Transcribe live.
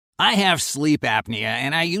I have sleep apnea,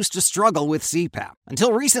 and I used to struggle with CPAP.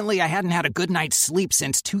 Until recently, I hadn't had a good night's sleep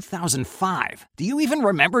since 2005. Do you even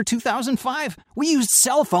remember 2005? We used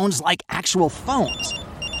cell phones like actual phones.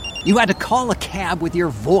 You had to call a cab with your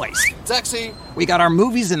voice. Taxi! We got our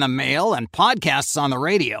movies in the mail and podcasts on the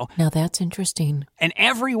radio. Now that's interesting. And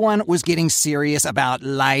everyone was getting serious about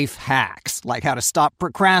life hacks, like how to stop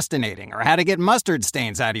procrastinating or how to get mustard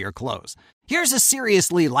stains out of your clothes. Here's a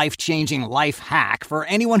seriously life-changing life hack for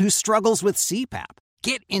anyone who struggles with CPAP.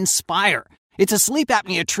 Get Inspire. It's a sleep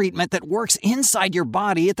apnea treatment that works inside your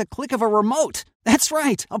body at the click of a remote. That's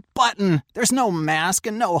right, a button. There's no mask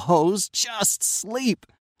and no hose, just sleep.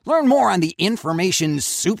 Learn more on the information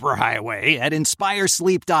superhighway at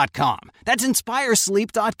inspiresleep.com. That's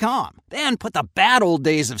inspiresleep.com. Then put the bad old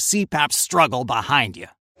days of CPAP struggle behind you.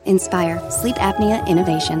 Inspire, sleep apnea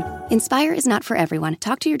innovation. Inspire is not for everyone.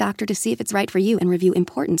 Talk to your doctor to see if it's right for you and review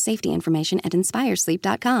important safety information at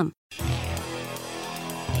inspiresleep.com.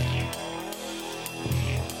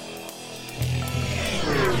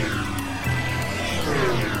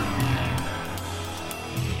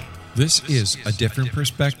 This is A Different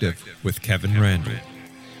Perspective with Kevin Randle.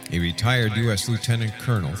 A retired U.S. Lieutenant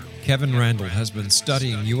Colonel, Kevin Randle has been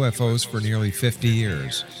studying UFOs for nearly 50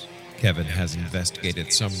 years. Kevin has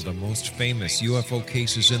investigated some of the most famous UFO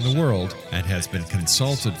cases in the world and has been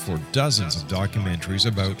consulted for dozens of documentaries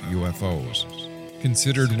about UFOs.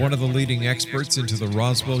 Considered one of the leading experts into the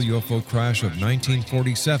Roswell UFO crash of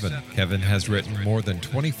 1947, Kevin has written more than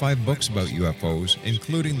 25 books about UFOs,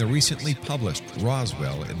 including the recently published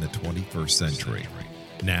Roswell in the 21st Century.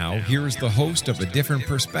 Now, here is the host of A Different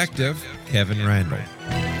Perspective, Kevin Randle.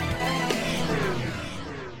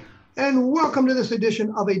 And welcome to this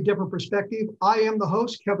edition of A Different Perspective. I am the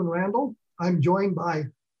host, Kevin Randle. I'm joined by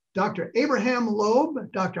Dr. Abraham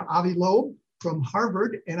Loeb, Dr. Avi Loeb from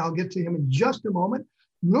Harvard, and I'll get to him in just a moment.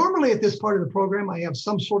 Normally at this part of the program, I have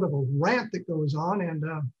some sort of a rant that goes on, and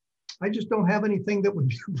I just don't have anything that would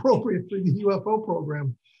be appropriate for the UFO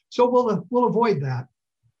program. So we'll avoid that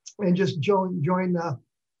and just bring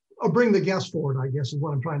the guest forward, I guess is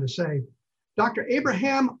what I'm trying to say. Dr.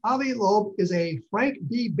 Abraham Avi Loeb is a Frank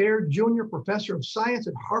B. Baird Jr. Professor of Science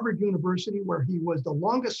at Harvard University, where he was the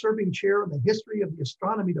longest serving chair in the history of the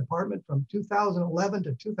astronomy department from 2011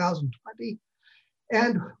 to 2020,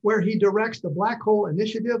 and where he directs the Black Hole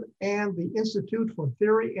Initiative and the Institute for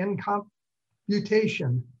Theory and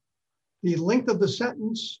Computation. The length of the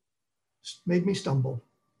sentence made me stumble.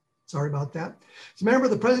 Sorry about that. He's a member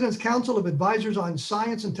of the President's Council of Advisors on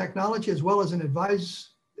Science and Technology, as well as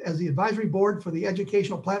the advisory board for the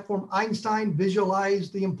educational platform Einstein Visualize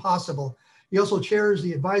the Impossible. He also chairs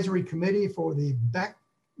the advisory committee for the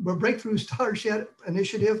Breakthrough Starshot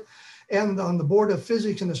Initiative and on the board of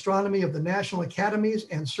Physics and Astronomy of the National Academies,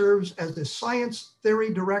 and serves as the science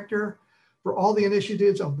theory director for all the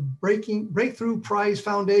initiatives of the Breakthrough Prize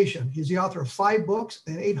Foundation. He's the author of 5 books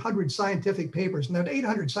and 800 scientific papers. Now,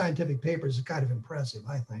 800 scientific papers is kind of impressive,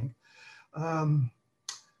 I think.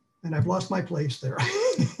 And I've lost my place there.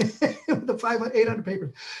 The 800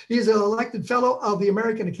 papers. He's an elected fellow of the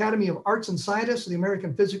American Academy of Arts and Sciences, the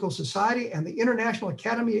American Physical Society, and the International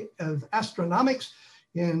Academy of Astronautics.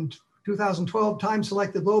 In 2012, Time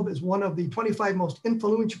selected Loeb as one of the 25 most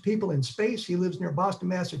influential people in space. He lives near Boston,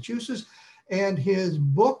 Massachusetts, and his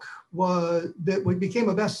book that became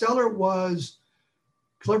a bestseller was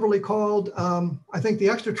cleverly called, I think, The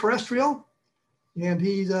Extraterrestrial, and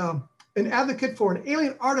he's an advocate for an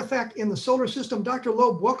alien artifact in the solar system. Dr.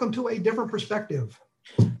 Loeb, welcome to A Different Perspective.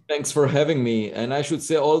 Thanks for having me. And I should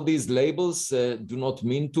say all these labels do not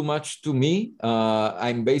mean too much to me.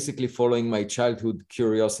 I'm basically following my childhood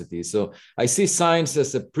curiosity. So I see science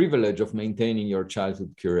as a privilege of maintaining your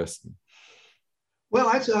childhood curiosity. Well,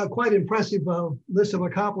 that's a quite impressive list of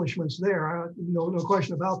accomplishments there. No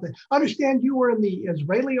question about that. I understand you were in the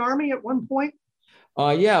Israeli army at one point.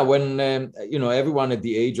 Yeah, when, everyone at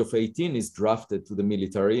the age of 18 is drafted to the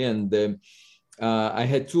military, and I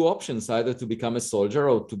had 2 options, either to become a soldier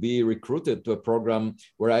or to be recruited to a program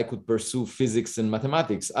where I could pursue physics and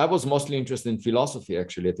mathematics. I was mostly interested in philosophy,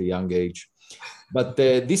 actually, at a young age. But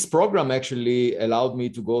this program actually allowed me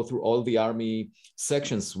to go through all the Army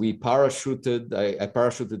sections. I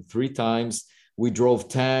parachuted 3 times. We drove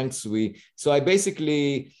tanks. So I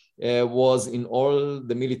basically was in all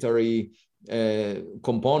the military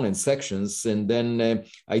component sections, and then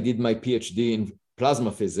I did my PhD in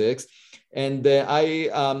plasma physics, and I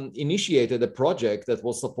initiated a project that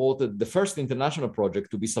was supported, the first international project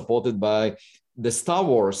to be supported by the Star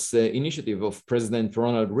Wars initiative of President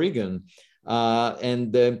Ronald Reagan,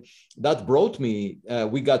 and that brought me,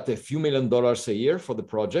 we got a few $1 million a year for the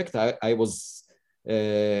project. I was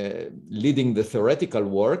leading the theoretical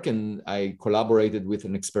work, and I collaborated with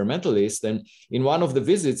an experimentalist. And in one of the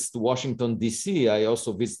visits to Washington, D.C., I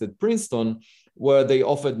also visited Princeton, where they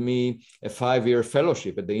offered me a 5-year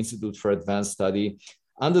fellowship at the Institute for Advanced Study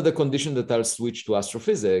under the condition that I'll switch to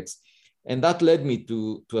astrophysics. And that led me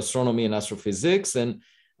to astronomy and astrophysics. And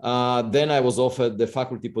then I was offered the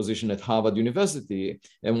faculty position at Harvard University.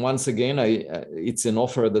 And once again, it's an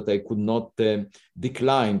offer that I could not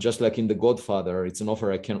decline, just like in The Godfather. It's an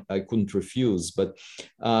offer I couldn't refuse. But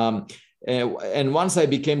and once I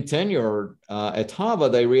became tenured at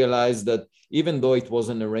Harvard, I realized that even though it was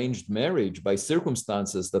an arranged marriage by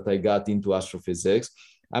circumstances that I got into astrophysics,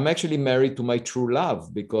 I'm actually married to my true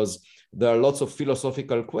love, because there are lots of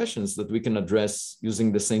philosophical questions that we can address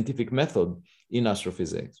using the scientific method in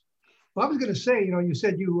astrophysics. Well, I was going to say, you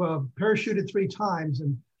said you parachuted 3 times,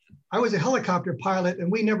 and I was a helicopter pilot,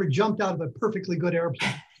 and we never jumped out of a perfectly good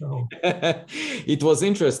airplane. So it was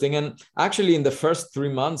interesting. And actually, in the first 3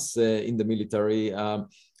 months in the military,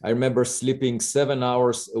 I remember sleeping 7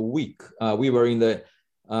 hours a week. We were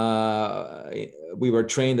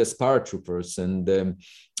trained as paratroopers, and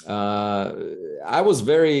I was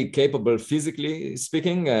very capable physically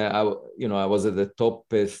speaking. I was at the top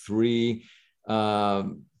 3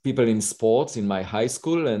 people in sports in my high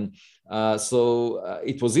school, and so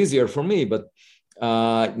it was easier for me. But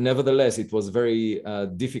nevertheless, it was very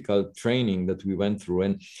difficult training that we went through.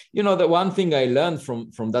 And the one thing I learned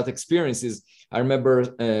from that experience is, I remember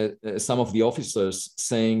some of the officers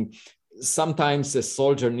saying, sometimes a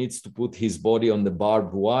soldier needs to put his body on the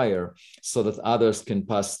barbed wire so that others can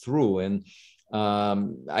pass through. And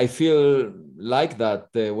I feel like that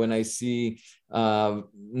when I see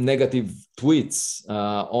negative tweets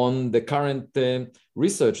on the current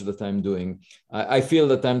research that I'm doing. I feel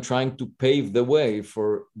that I'm trying to pave the way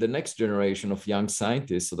for the next generation of young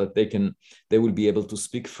scientists so that they will be able to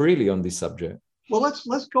speak freely on this subject. Well,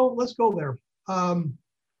 let's go there.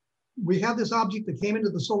 We have this object that came into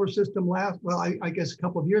the solar system I guess a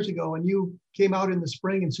couple of years ago, and you came out in the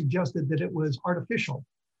spring and suggested that it was artificial.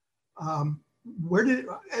 And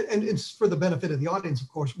it's for the benefit of the audience, of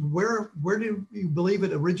course, where do you believe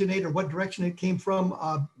it originated, or what direction it came from?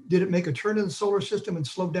 Did it make a turn in the solar system and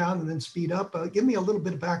slow down and then speed up? Give me a little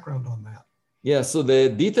bit of background on that. Yeah, so the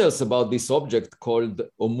details about this object called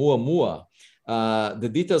Oumuamua, the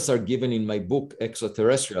details are given in my book,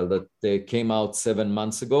 Extraterrestrial, that came out 7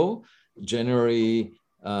 months ago, January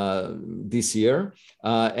this year.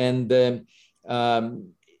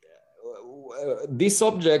 This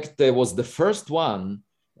object was the first one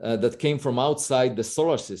that came from outside the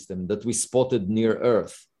solar system that we spotted near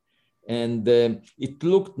Earth. And it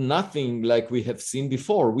looked nothing like we have seen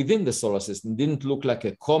before within the solar system. Didn't look like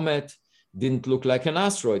a comet, didn't look like an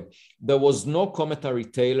asteroid. There was no cometary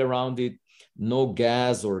tail around it, no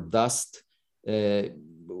gas or dust.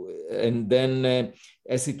 And then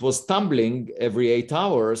as it was tumbling every 8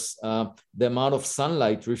 hours, the amount of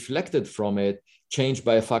sunlight reflected from it changed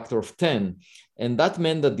by a factor of 10. And that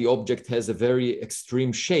meant that the object has a very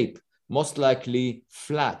extreme shape, most likely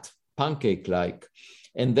flat, pancake-like.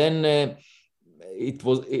 And then it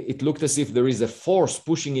looked as if there is a force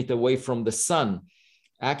pushing it away from the sun,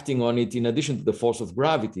 acting on it in addition to the force of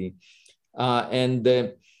gravity.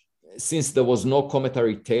 Since there was no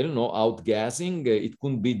cometary tail, no outgassing, it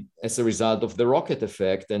couldn't be as a result of the rocket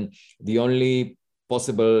effect. And the only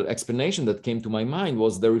possible explanation that came to my mind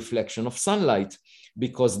was the reflection of sunlight,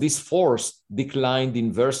 because this force declined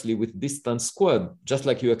inversely with distance squared, just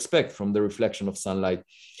like you expect from the reflection of sunlight.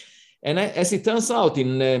 And as it turns out,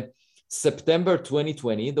 in September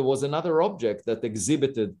 2020, there was another object that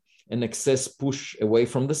exhibited an excess push away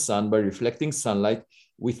from the sun by reflecting sunlight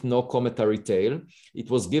with no cometary tail. It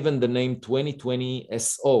was given the name 2020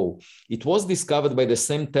 SO. It was discovered by the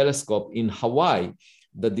same telescope in Hawaii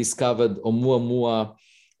that discovered Oumuamua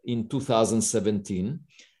in 2017.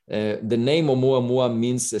 The name Oumuamua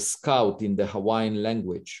means a scout in the Hawaiian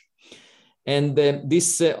language. And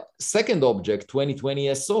this second object,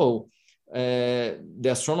 2020 SO, the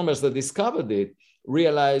astronomers that discovered it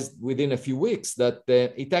realized within a few weeks that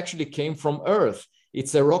it actually came from Earth.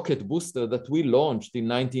 It's a rocket booster that we launched in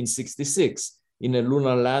 1966 in a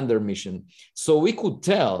lunar lander mission. So we could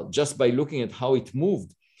tell, just by looking at how it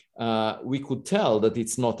moved, we could tell that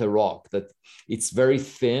it's not a rock, that it's very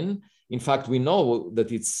thin. In fact, we know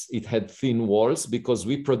that it had thin walls because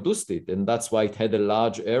we produced it, and that's why it had a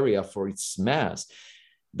large area for its mass.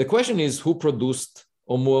 The question is, who produced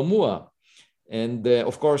Oumuamua? And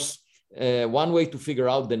of course, one way to figure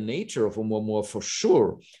out the nature of Oumuamua for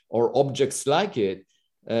sure, or objects like it,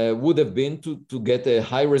 would have been to get a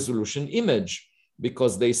high resolution image.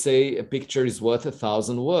 because they say a picture is worth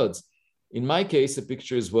 1,000 words. In my case, a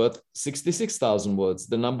picture is worth 66,000 words,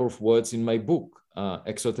 the number of words in my book,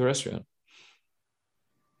 Extraterrestrial.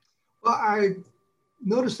 Well, I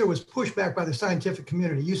noticed there was pushback by the scientific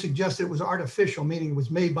community. You suggested it was artificial, meaning it was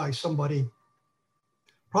made by somebody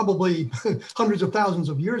probably hundreds of thousands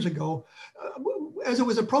of years ago. As it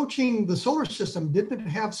was approaching the solar system, didn't it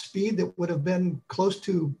have speed that would have been close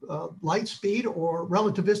to light speed or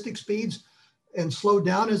relativistic speeds and slow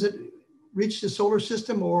down as it reached the solar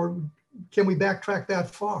system, or can we backtrack that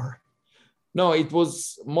far? No, it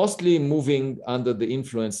was mostly moving under the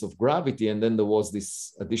influence of gravity, and then there was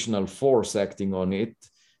this additional force acting on it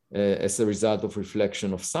as a result of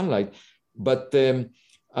reflection of sunlight. But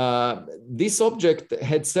this object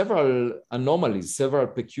had several anomalies, several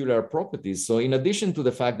peculiar properties. So in addition to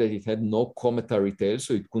the fact that it had no cometary tail,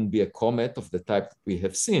 so it couldn't be a comet of the type that we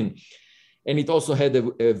have seen, and it also had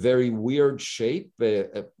a very weird shape,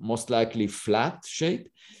 most likely flat shape,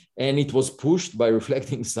 and it was pushed by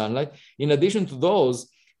reflecting sunlight. In addition to those,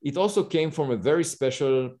 it also came from a very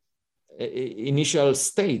special initial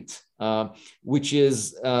state, which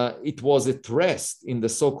is it was at rest in the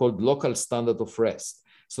so-called local standard of rest.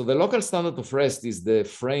 So the local standard of rest is the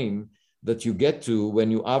frame that you get to when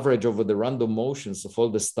you average over the random motions of all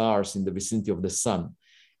the stars in the vicinity of the sun.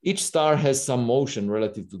 Each star has some motion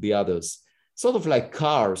relative to the others, sort of like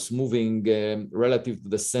cars moving relative to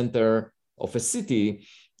the center of a city.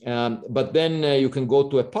 But then you can go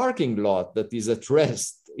to a parking lot that is at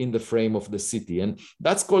rest in the frame of the city. And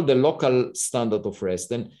that's called the local standard of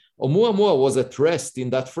rest. And Oumuamua was at rest in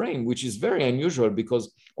that frame, which is very unusual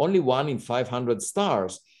because only 1 in 500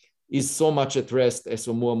 stars is so much at rest as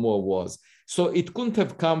Oumuamua was. So it couldn't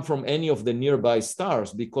have come from any of the nearby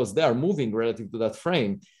stars because they are moving relative to that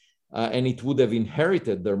frame, and it would have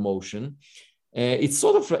inherited their motion.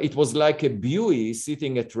 It was like a buoy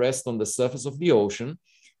sitting at rest on the surface of the ocean,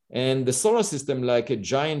 and the solar system, like a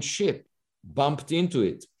giant ship, bumped into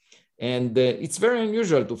it. And it's very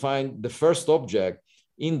unusual to find the first object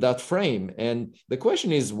in that frame. And the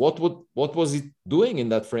question is, what was it doing in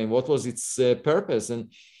that frame? What was its purpose?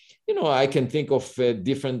 And, I can think of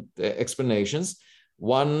different explanations.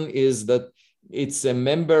 One is that it's a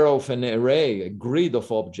member of an array, a grid of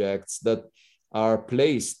objects that are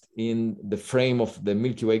placed in the frame of the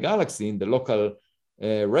Milky Way galaxy, in the local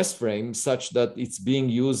rest frame, such that it's being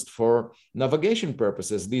used for navigation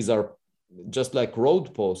purposes. These are just like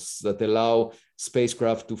road posts that allow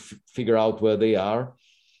spacecraft to figure out where they are.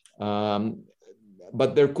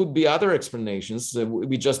 But there could be other explanations.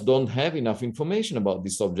 We just don't have enough information about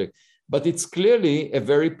this object. But it's clearly a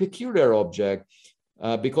very peculiar object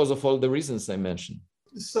because of all the reasons I mentioned.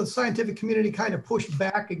 So the scientific community kind of pushed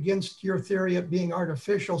back against your theory of being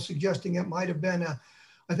artificial, suggesting it might have been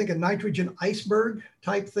I think a nitrogen iceberg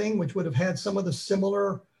type thing, which would have had some of the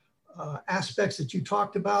similar aspects that you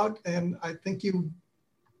talked about. And I think you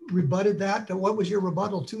rebutted that. What was your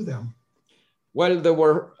rebuttal to them? Well, there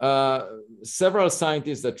were several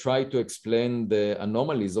scientists that tried to explain the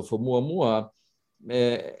anomalies of Oumuamua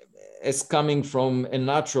as coming from a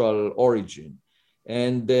natural origin.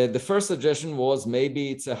 And the first suggestion was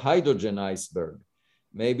maybe it's a hydrogen iceberg.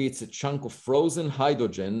 Maybe it's a chunk of frozen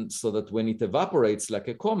hydrogen so that when it evaporates like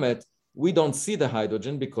a comet, we don't see the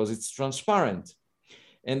hydrogen because it's transparent.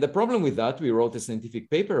 And the problem with that, we wrote a scientific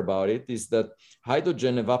paper about it, is that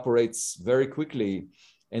hydrogen evaporates very quickly.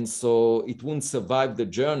 And so it won't survive the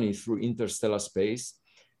journey through interstellar space.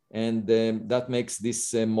 And that makes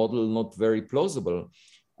this model not very plausible.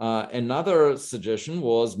 Another suggestion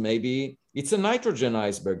was maybe it's a nitrogen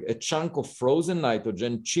iceberg, a chunk of frozen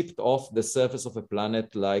nitrogen chipped off the surface of a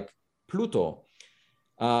planet like Pluto.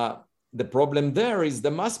 The problem there is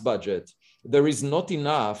the mass budget. There is not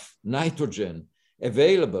enough nitrogen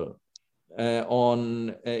available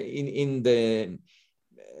in the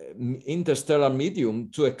interstellar medium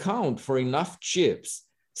to account for enough chips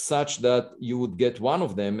such that you would get one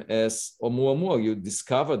of them as Oumuamua. You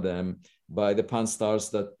discover them by the pan-stars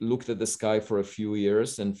that looked at the sky for a few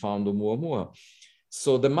years and found Oumuamua.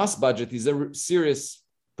 So the mass budget is a serious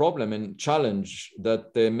problem and challenge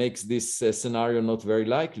that makes this scenario not very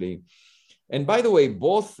likely. And by the way,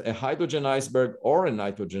 both a hydrogen iceberg or a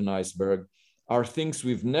nitrogen iceberg are things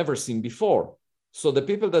we've never seen before. So the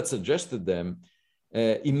people that suggested them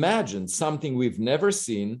imagined something we've never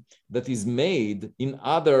seen that is made in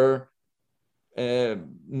other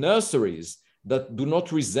nurseries that do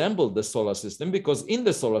not resemble the solar system, because in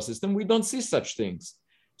the solar system, we don't see such things.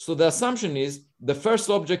 So the assumption is the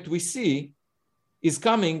first object we see is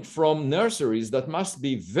coming from nurseries that must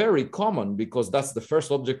be very common because that's the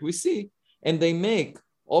first object we see. And they make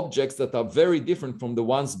objects that are very different from the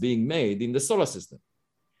ones being made in the solar system.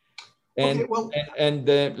 And,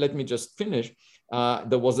 let me just finish.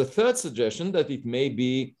 There was a third suggestion that it may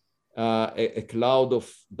be a cloud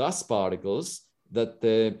of dust particles that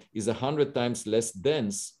is 100 times less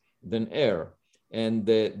dense than air. And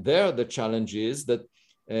there the challenge is that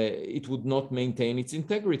it would not maintain its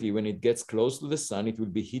integrity. When it gets close to the sun, it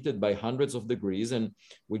will be heated by hundreds of degrees and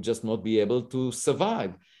will just not be able to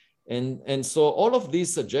survive. And so all of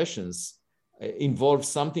these suggestions involve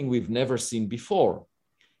something we've never seen before.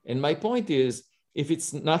 And my point is, if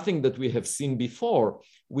it's nothing that we have seen before,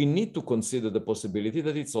 we need to consider the possibility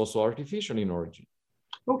that it's also artificial in origin.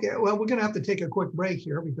 Okay, well, we're going to have to take a quick break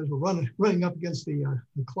here because we're running up against the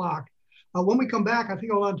clock. When we come back, I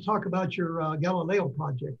think I want to talk about your Galileo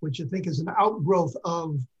project, which I think is an outgrowth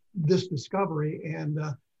of this discovery and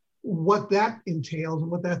what that entails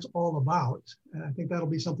and what that's all about. And I think that'll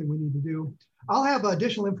be something we need to do. I'll have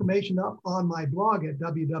additional information up on my blog at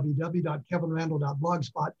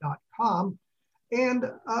www.kevinrandle.blogspot.com. And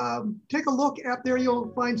take a look at there.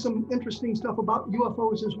 You'll find some interesting stuff about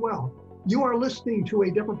UFOs as well. You are listening to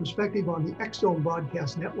A Different Perspective on the X-Zone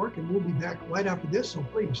Broadcast Network, and we'll be back right after this, so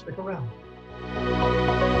please stick around.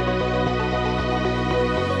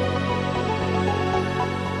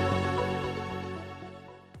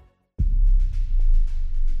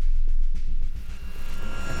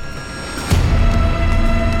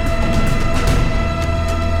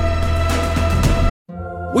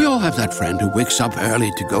 We all have that friend who wakes up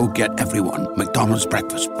early to go get everyone McDonald's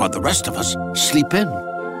breakfast, while the rest of us sleep in.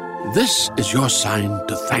 This is your sign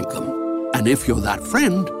to thank them. And if you're that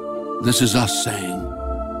friend, this is us saying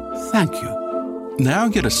thank you. Now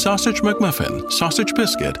get a sausage McMuffin, sausage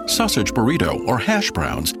biscuit, sausage burrito, or hash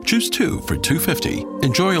browns. Choose 2 for $2.50.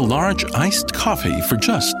 Enjoy a large iced coffee for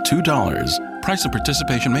just $2. Price and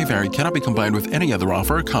participation may vary. Cannot be combined with any other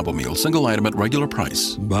offer or combo meal. Single item at regular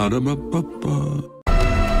price. Ba-da-ba-ba-ba.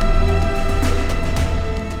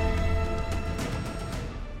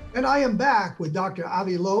 And I am back with Dr.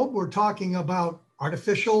 Avi Loeb. We're talking about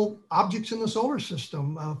artificial objects in the solar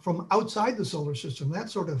system, from outside the solar system, that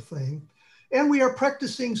sort of thing. And we are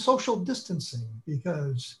practicing social distancing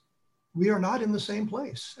because we are not in the same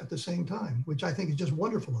place at the same time, which I think is just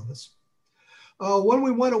wonderful of us. When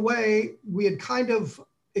we went away, we had kind of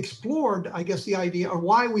explored, I guess, the idea, or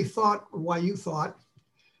why you thought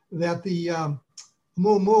that the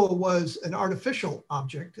Oumuamua was an artificial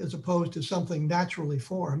object as opposed to something naturally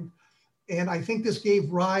formed. And I think this gave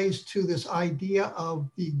rise to this idea of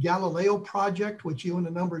the Galileo project, which you and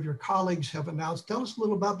a number of your colleagues have announced. Tell us a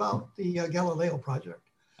little bit about the Galileo project.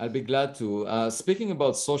 I'll be glad to. Speaking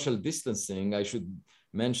about social distancing, I should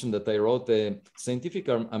mention that I wrote a Scientific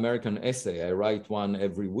American essay. I write one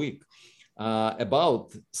every week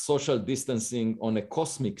about social distancing on a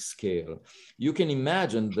cosmic scale. You can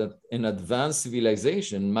imagine that an advanced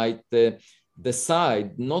civilization might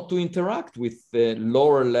decide not to interact with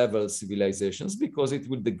lower level civilizations because it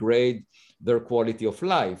will degrade their quality of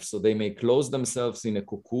life. So they may close themselves in a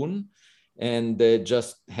cocoon and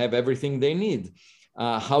just have everything they need.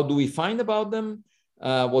 How do we find about them?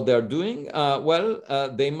 What they're doing?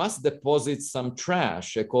 They must deposit some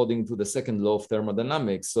trash according to the second law of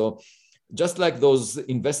thermodynamics. So just like those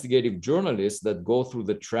investigative journalists that go through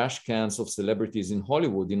the trash cans of celebrities in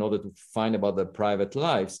Hollywood in order to find about their private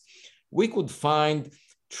lives, we could find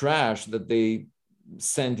trash that they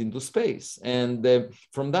sent into space. And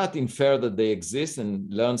from that, infer that they exist and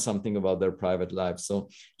learn something about their private lives. So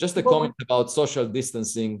just a comment about social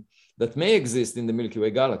distancing that may exist in the Milky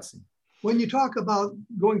Way galaxy. When you talk about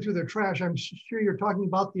going through the trash, I'm sure you're talking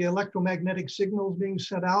about the electromagnetic signals being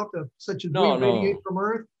sent out, such as we radiate from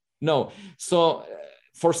Earth. No. So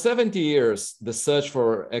for 70 years, the search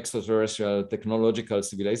for extraterrestrial technological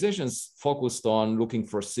civilizations focused on looking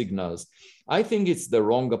for signals. I think it's the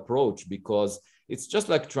wrong approach because it's just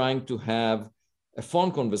like trying to have a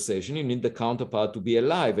phone conversation. You need the counterpart to be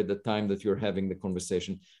alive at the time that you're having the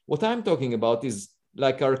conversation. What I'm talking about is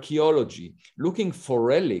like archaeology, looking for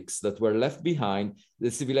relics that were left behind. The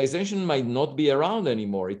civilization might not be around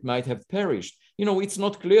anymore. It might have perished. You know, it's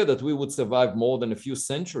not clear that we would survive more than a few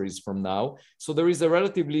centuries from now. So there is a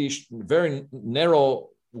relatively very narrow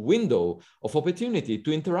window of opportunity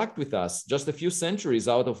to interact with us, just a few centuries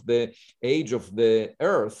out of the age of the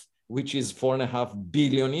Earth, which is 4.5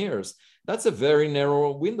 billion years. That's a very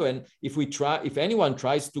narrow window. And if anyone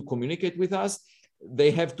tries to communicate with us,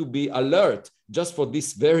 they have to be alert just for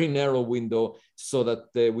this very narrow window so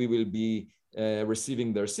that we will be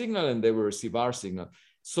receiving their signal and they will receive our signal.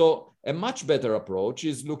 So a much better approach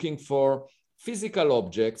is looking for physical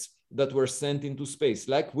objects that were sent into space,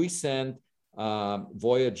 like we sent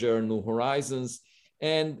Voyager, New Horizons.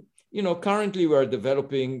 And currently we are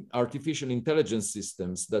developing artificial intelligence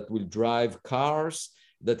systems that will drive cars,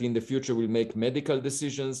 that in the future will make medical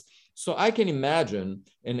decisions. So I can imagine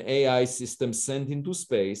an AI system sent into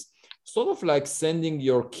space, sort of like sending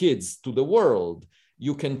your kids to the world.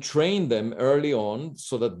 You can train them early on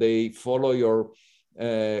so that they follow your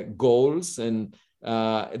goals, and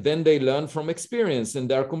then they learn from experience, and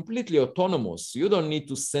they're completely autonomous. You don't need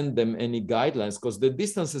to send them any guidelines because the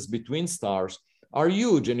distances between stars are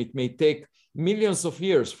huge, and it may take millions of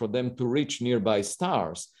years for them to reach nearby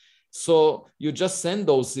stars. So you just send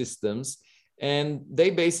those systems, and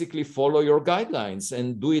they basically follow your guidelines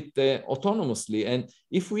and do it autonomously. And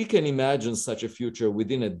if we can imagine such a future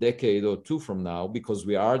within a decade or two from now, because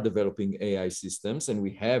we are developing AI systems and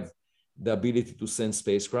we have the ability to send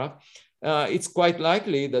spacecraft, it's quite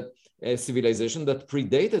likely that a civilization that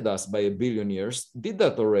predated us by 1 billion years did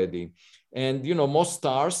that already. And most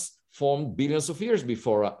stars formed billions of years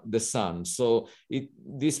before the sun. So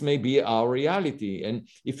this may be our reality. And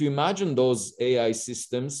if you imagine those AI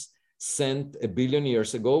systems sent 1 billion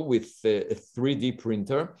years ago with a 3D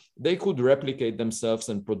printer, they could replicate themselves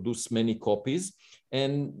and produce many copies,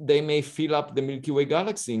 and they may fill up the Milky Way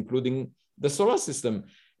galaxy, including the solar system.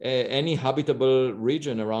 Any habitable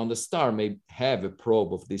region around a star may have a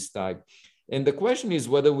probe of this type. And the question is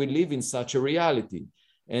whether we live in such a reality.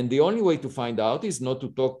 And the only way to find out is not to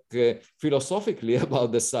talk philosophically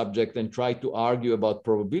about the subject and try to argue about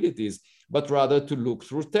probabilities, but rather to look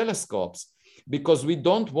through telescopes, because we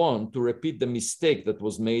don't want to repeat the mistake that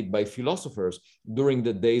was made by philosophers during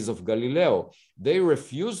the days of Galileo. They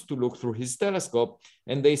refused to look through his telescope,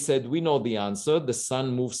 and they said, we know the answer, the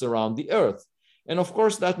sun moves around the earth. And of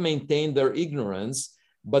course, that maintained their ignorance,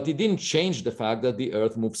 but it didn't change the fact that the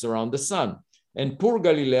earth moves around the sun. And poor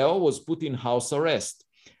Galileo was put in house arrest.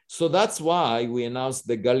 So that's why we announced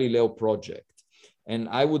the Galileo project. And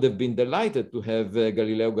I would have been delighted to have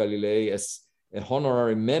Galileo Galilei as a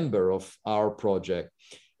honorary member of our project.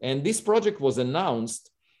 And this project was announced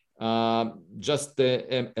just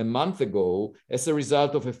a month ago as a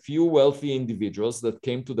result of a few wealthy individuals that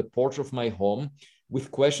came to the porch of my home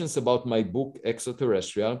with questions about my book,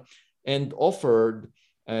 Extraterrestrial, and offered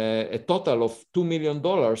a total of $2 million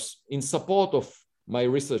in support of my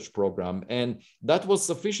research program. And that was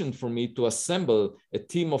sufficient for me to assemble a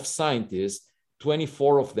team of scientists,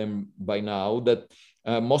 24 of them by now, that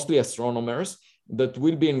mostly astronomers, that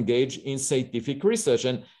will be engaged in scientific research.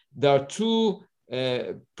 And there are two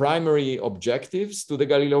primary objectives to the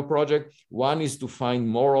Galileo project. One is to find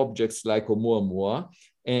more objects like Oumuamua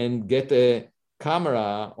and get a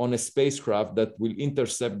camera on a spacecraft that will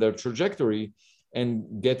intercept their trajectory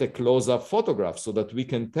and get a close-up photograph so that we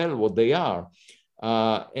can tell what they are.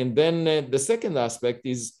 And then the second aspect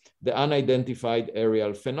is the unidentified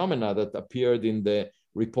aerial phenomena that appeared in the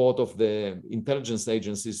report of the intelligence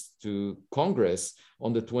agencies to Congress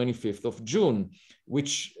on the 25th of June,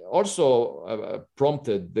 which also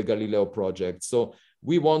prompted the Galileo project. So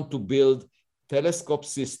we want to build telescope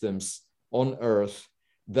systems on Earth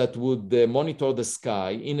that would monitor the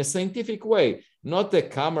sky in a scientific way, not a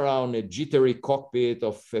camera on a jittery cockpit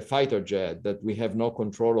of a fighter jet that we have no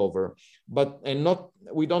control over.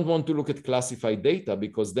 We don't want to look at classified data,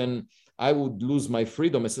 because then I would lose my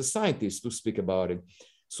freedom as a scientist to speak about it.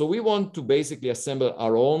 So we want to basically assemble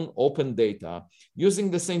our own open data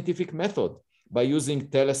using the scientific method by using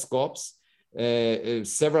telescopes,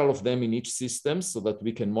 several of them in each system, so that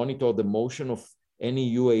we can monitor the motion of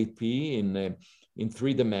any UAP in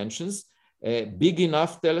 3 dimensions, big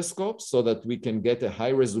enough telescopes so that we can get a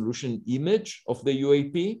high resolution image of the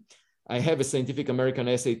UAP. I have a Scientific American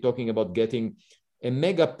essay talking about getting a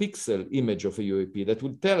megapixel image of a UAP that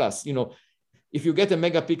will tell us, if you get a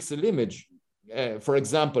megapixel image, for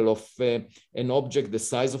example, of an object the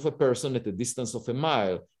size of a person at a distance of 1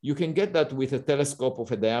 mile, you can get that with a telescope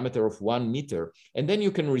of a diameter of 1 meter. And then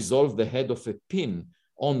you can resolve the head of a pin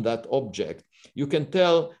on that object. You can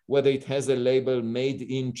tell whether it has a label made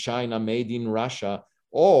in China, made in Russia,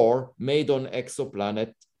 or made on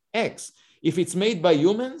exoplanet X. If it's made by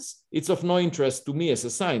humans, it's of no interest to me as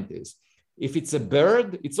a scientist. If it's a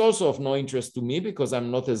bird, it's also of no interest to me because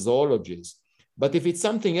I'm not a zoologist. But if it's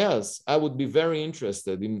something else, I would be very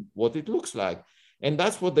interested in what it looks like. And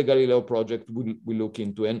that's what the Galileo project will look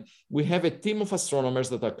into. And we have a team of astronomers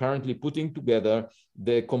that are currently putting together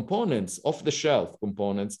the components, off-the-shelf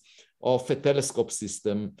components of a telescope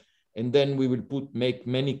system. And then we will make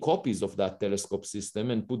many copies of that telescope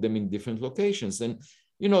system and put them in different locations. And,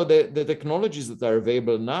 the technologies that are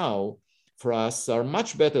available now for us are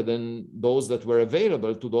much better than those that were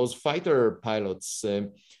available to those fighter pilots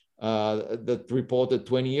that reported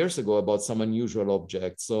 20 years ago about some unusual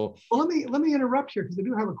objects. So, well, let me interrupt here because I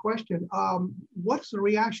do have a question. What's the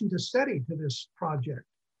reaction to SETI to this project?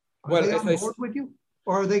 Are they on board with you,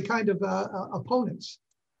 or are they kind of opponents?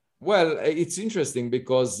 Well, it's interesting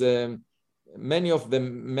because many of the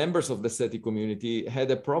members of the SETI community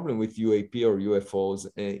had a problem with UAP or UFOs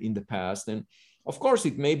in the past. And of course,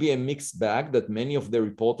 it may be a mixed bag that many of the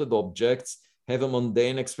reported objects have a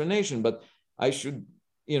mundane explanation, but I should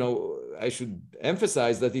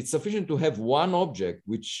emphasize that it's sufficient to have one object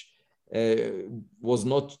which was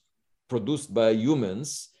not produced by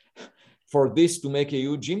humans for this to make a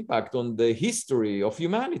huge impact on the history of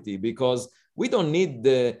humanity, because we don't need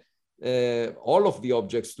all of the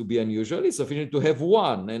objects to be unusual. It's sufficient to have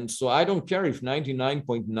one. And so I don't care if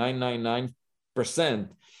 99.999%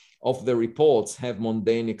 of the reports have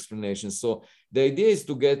mundane explanations. So the idea is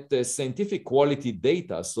to get scientific quality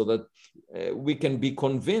data so that we can be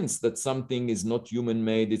convinced that something is not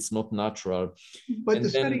human-made, it's not natural. But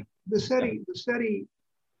the SETI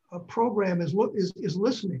program is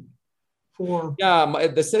listening for... Yeah,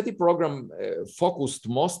 the SETI program focused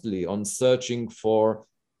mostly on searching for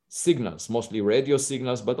signals, mostly radio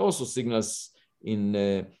signals, but also signals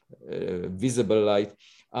in visible light.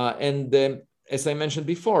 As I mentioned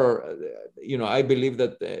before, I believe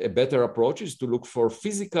that a better approach is to look for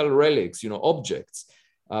physical relics, objects,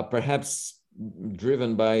 perhaps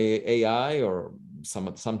driven by AI or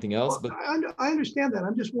something else. Well, but I understand that.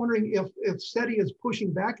 I'm just wondering if SETI is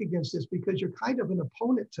pushing back against this because you're kind of an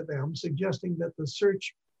opponent to them, suggesting that the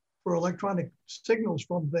search for electronic signals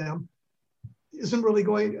from them isn't really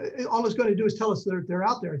going, all it's going to do is tell us that they're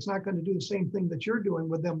out there. It's not going to do the same thing that you're doing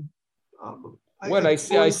with them. I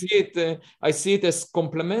see it as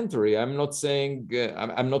complementary. I'm not saying,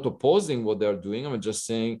 I'm not opposing what they're doing. I'm just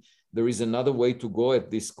saying there is another way to go at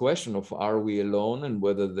this question of are we alone and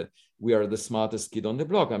whether we are the smartest kid on the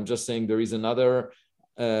block. I'm just saying there is another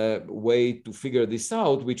way to figure this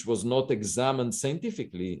out, which was not examined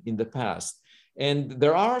scientifically in the past. And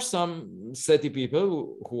there are some SETI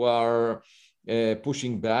people who are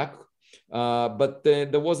pushing back. But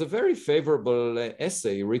there was a very favorable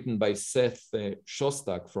essay written by Seth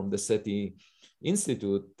Shostak from the SETI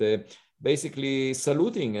Institute, basically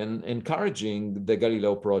saluting and encouraging the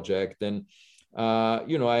Galileo project. And,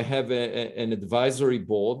 I have an advisory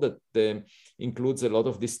board that includes a lot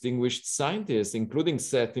of distinguished scientists, including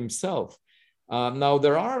Seth himself. Now,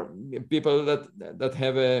 there are people that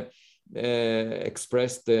have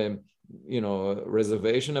expressed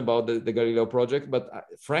reservation about the Galileo project, but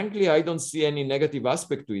frankly, I don't see any negative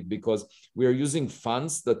aspect to it because we are using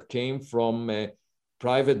funds that came from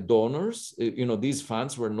private donors. These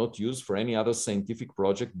funds were not used for any other scientific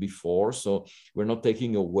project before, so we're not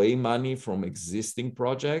taking away money from existing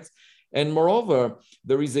projects. And moreover,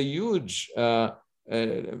 there is a huge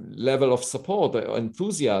level of support,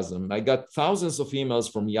 enthusiasm. I got thousands of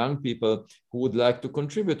emails from young people who would like to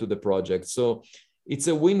contribute to the project. So it's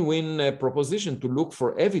a win-win proposition to look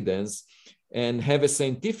for evidence and have a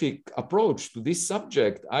scientific approach to this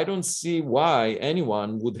subject. I don't see why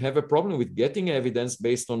anyone would have a problem with getting evidence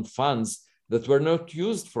based on funds that were not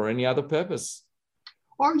used for any other purpose.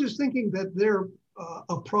 Well, I was just thinking that their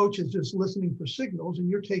approach is just listening for signals, and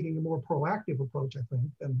you're taking a more proactive approach, I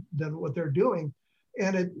think, than what they're doing.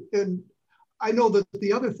 And I know that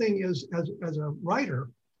the other thing is, as a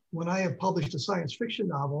writer, when I have published a science fiction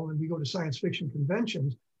novel and we go to science fiction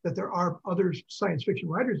conventions, that there are other science fiction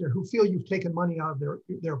writers there who feel you've taken money out of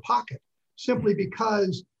their pocket simply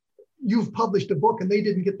because you've published a book and they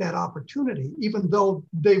didn't get that opportunity, even though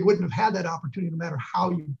they wouldn't have had that opportunity no matter how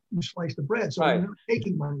you slice the bread. So you're not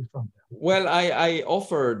taking money from them. Well, I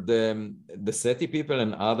offered the SETI people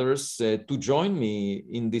and others to join me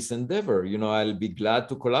in this endeavor. I'll be glad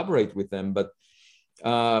to collaborate with them, but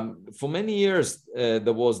for many years,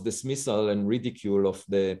 there was dismissal and ridicule of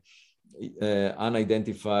the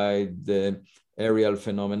unidentified aerial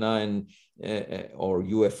phenomena or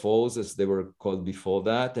UFOs, as they were called before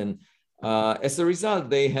that. And as a result,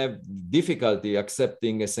 they have difficulty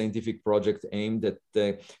accepting a scientific project aimed at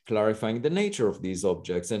clarifying the nature of these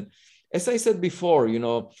objects. And as I said before,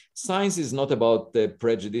 science is not about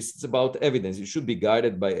prejudice, it's about evidence. It should be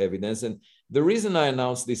guided by evidence. And the reason I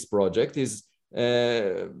announced this project is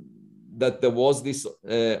that there was this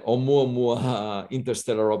Oumuamua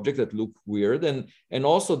interstellar object that looked weird. And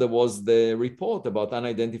also there was the report about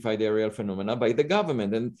unidentified aerial phenomena by the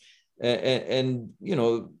government. And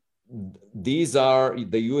these are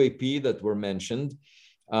the UAP that were mentioned,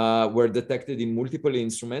 were detected in multiple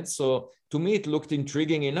instruments. So to me, it looked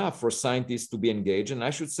intriguing enough for scientists to be engaged. And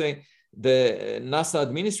I should say the NASA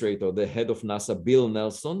administrator, the head of NASA, Bill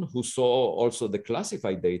Nelson, who saw also the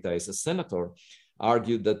classified data as a senator,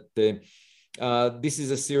 argued that this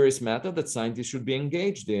is a serious matter that scientists should be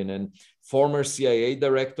engaged in. And former CIA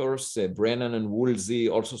directors, Brennan and Woolsey,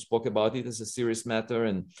 also spoke about it as a serious matter.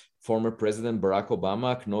 And former President Barack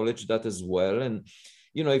Obama acknowledged that as well. And,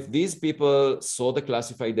 you know, if these people saw the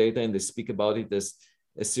classified data and they speak about it as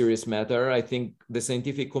a serious matter, I think the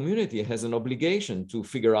scientific community has an obligation to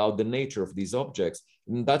figure out the nature of these objects.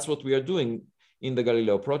 And that's what we are doing in the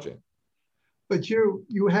Galileo project. But you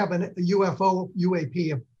have a UFO,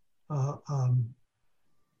 UAP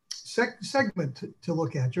segment to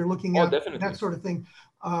look at. You're looking at that sort of thing.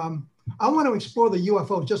 I want to explore the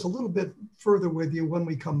UFO just a little bit further with you when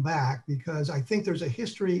we come back, because I think there's a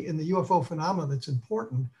history in the UFO phenomena that's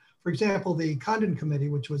important. For example, the Condon Committee,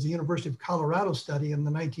 which was the University of Colorado study in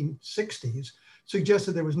the 1960s,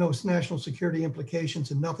 suggested there was no national security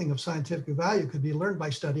implications and nothing of scientific value could be learned by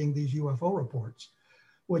studying these UFO reports,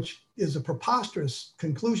 which is a preposterous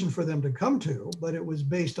conclusion for them to come to, but it was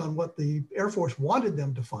based on what the Air Force wanted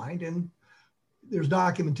them to find. And there's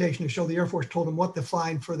documentation to show the Air Force told them what to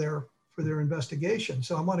find for their investigation.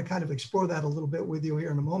 So I want to kind of explore that a little bit with you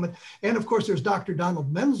here in a moment. And of course, there's Dr.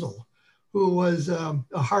 Donald Menzel, who was a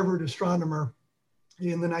Harvard astronomer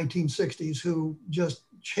in the 1960s, who just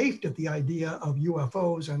chafed at the idea of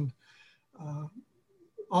UFOs and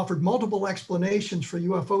offered multiple explanations for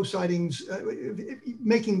UFO sightings,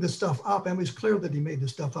 making this stuff up. And it was clear that he made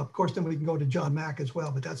this stuff up. Of course, then we can go to John Mack as well,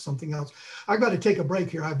 but that's something else. I've got to take a break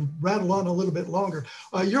here. I've rattled on a little bit longer.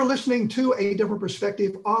 You're listening to A Different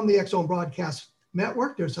Perspective on the X Zone Broadcast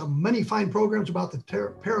Network. There's many fine programs about the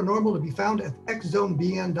paranormal to be found at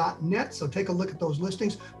xzonebn.net. So take a look at those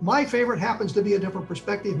listings. My favorite happens to be A Different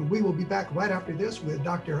Perspective, and we will be back right after this with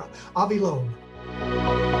Dr. Avi Loeb.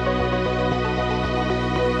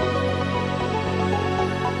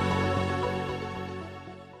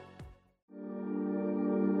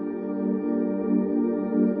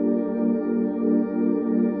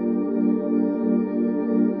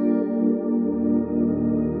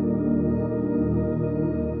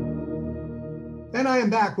 And I am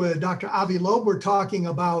back with Dr. Avi Loeb. We're talking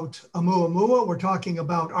about Oumuamua. We're talking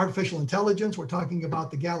about artificial intelligence. We're talking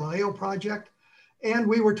about the Galileo project. And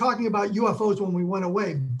we were talking about UFOs when we went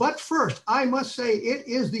away. But first, I must say it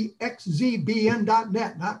is the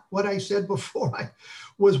xzbn.net, not what I said before. I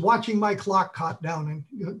was watching my clock count down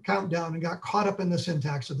and got caught up in the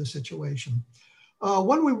syntax of the situation.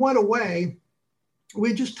 When we went away,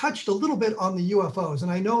 we just touched a little bit on the UFOs.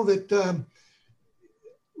 And I know that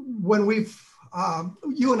when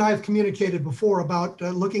you and I have communicated before about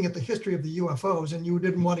looking at the history of the UFOs, and you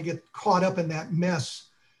didn't want to get caught up in that mess.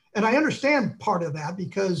 And I understand part of that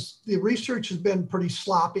because the research has been pretty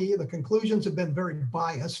sloppy. The conclusions have been very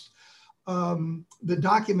biased. The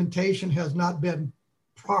documentation has not been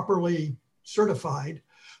properly certified.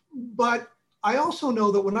 But I also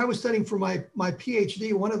know that when I was studying for my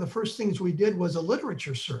PhD, one of the first things we did was a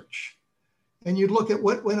literature search. And you'd look at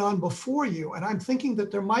what went on before you. And I'm thinking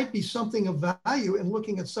that there might be something of value in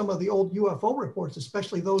looking at some of the old UFO reports,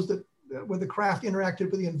 especially those that where the craft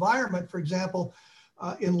interacted with the environment. For example,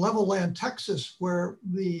 in Levelland, Texas, where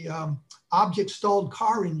the object stalled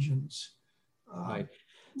car engines. Right.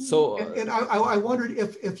 So, and I wondered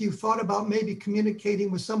if you thought about maybe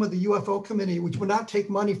communicating with some of the UFO committee, which would not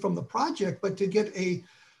take money from the project, but to get a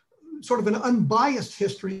sort of an unbiased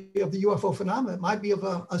history of the UFO phenomenon. It might be of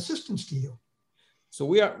assistance to you. So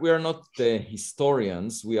we are not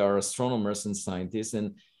historians, we are astronomers and scientists,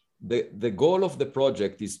 and the goal of the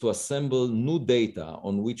project is to assemble new data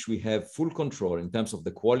on which we have full control in terms of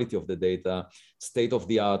the quality of the data,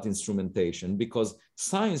 state-of-the-art instrumentation, because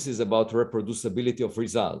science is about reproducibility of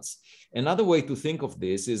results. Another way to think of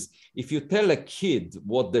this is if you tell a kid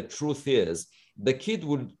what the truth is, the kid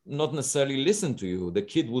would not necessarily listen to you. The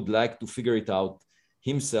kid would like to figure it out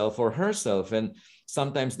himself or herself. And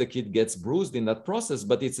sometimes the kid gets bruised in that process,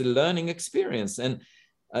 but it's a learning experience. And,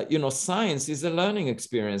 science is a learning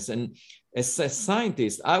experience. And as a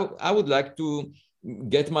scientist, I would like to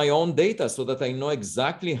get my own data so that I know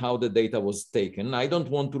exactly how the data was taken. I don't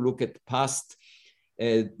want to look at past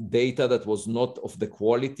data that was not of the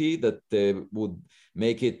quality that would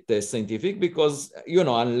make it scientific, because,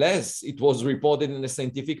 unless it was reported in a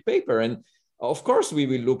scientific paper. And of course, we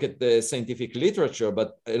will look at the scientific literature,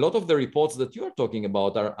 but a lot of the reports that you are talking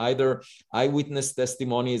about are either eyewitness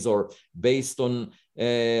testimonies or based on,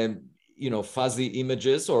 fuzzy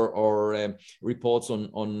images or reports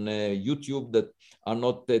on YouTube that are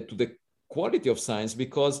not to the quality of science,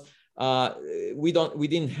 because we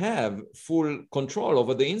didn't have full control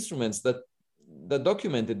over the instruments that that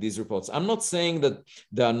documented these reports. I'm not saying that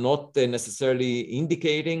they are not necessarily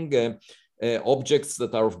indicating objects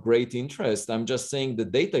that are of great interest. I'm just saying the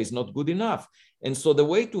data is not good enough. And so the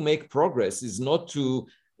way to make progress is not through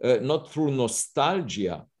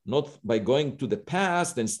nostalgia, not by going to the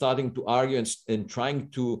past and starting to argue and trying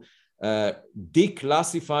to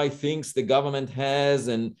declassify things the government has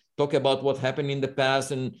and talk about what happened in the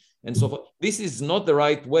past and so forth. This is not the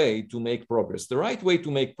right way to make progress. The right way to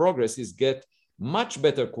make progress is get much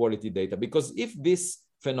better quality data, because if this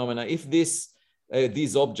phenomena, if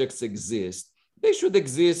these objects exist, they should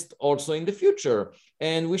exist also in the future,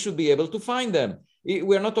 and we should be able to find them.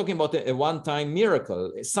 We're not talking about a one-time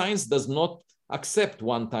miracle. Science does not accept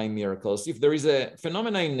one-time miracles. If there is a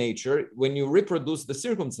phenomena in nature, when you reproduce the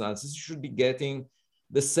circumstances, you should be getting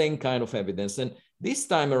the same kind of evidence. And this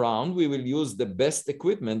time around, we will use the best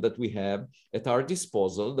equipment that we have at our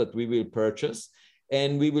disposal, that we will purchase,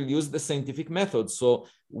 and we will use the scientific method. So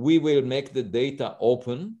we will make the data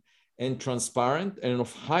open and transparent and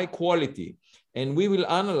of high quality. And we will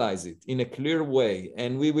analyze it in a clear way,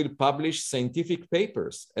 and we will publish scientific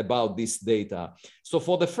papers about this data. So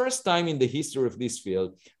for the first time in the history of this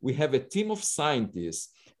field, we have a team of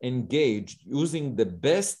scientists engaged using the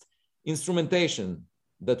best instrumentation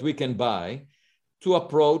that we can buy to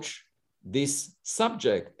approach this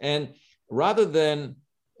subject. And rather than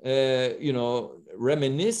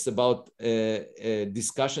reminisce about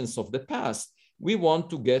discussions of the past, we want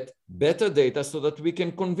to get better data so that we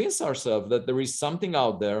can convince ourselves that there is something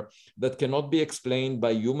out there that cannot be explained by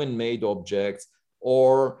human-made objects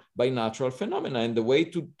or by natural phenomena. And the way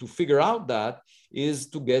to figure out that is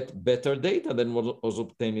to get better data than what was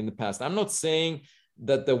obtained in the past. I'm not saying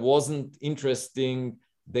that there wasn't interesting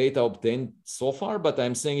data obtained so far, but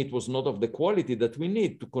I'm saying it was not of the quality that we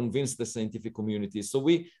need to convince the scientific community. So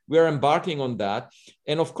we are embarking on that.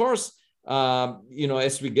 And of course,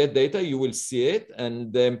 as we get data, you will see it,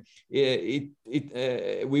 and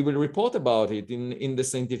we will report about it in the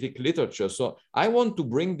scientific literature. So I want to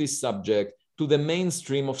bring this subject to the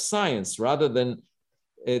mainstream of science, rather than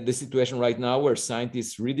the situation right now where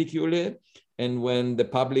scientists ridicule it and when the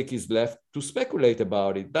public is left to speculate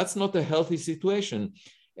about it. That's not a healthy situation.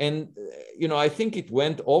 And, I think it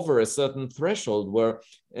went over a certain threshold where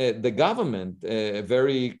the government, a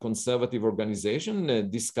very conservative organization,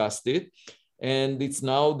 discussed it. And it's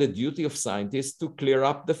now the duty of scientists to clear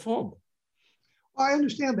up the fog. I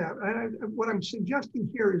understand that. What I'm suggesting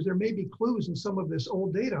here is there may be clues in some of this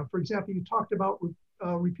old data. For example, you talked about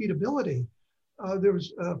repeatability. There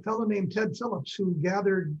was a fellow named Ted Phillips who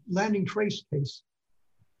gathered landing trace case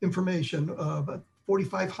information, about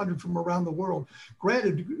 4,500 from around the world.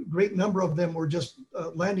 Granted, a great number of them were just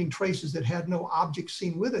landing traces that had no object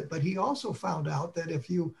seen with it. But he also found out that if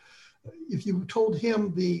you told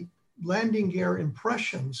him the landing gear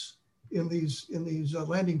impressions in these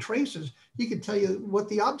landing traces, he could tell you what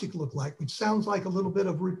the object looked like, which sounds like a little bit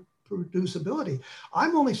of reproducibility.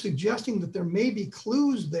 I'm only suggesting that there may be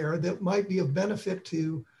clues there that might be of benefit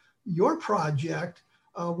to your project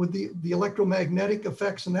with the electromagnetic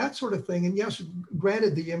effects and that sort of thing. And yes,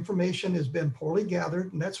 granted, the information has been poorly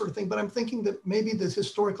gathered and that sort of thing, but I'm thinking that maybe this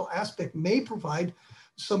historical aspect may provide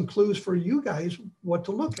some clues for you guys what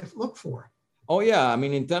to look for. Oh yeah, I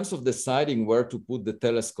mean, in terms of deciding where to put the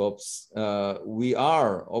telescopes, we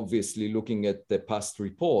are obviously looking at the past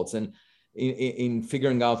reports, and in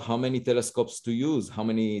figuring out how many telescopes to use, how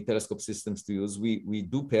many telescope systems to use, we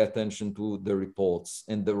do pay attention to the reports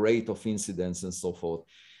and the rate of incidence and so forth.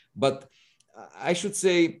 But I should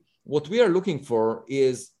say what we are looking for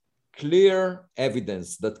is clear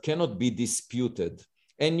evidence that cannot be disputed.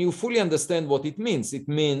 And you fully understand what it means. It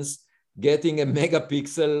means getting a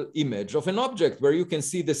megapixel image of an object where you can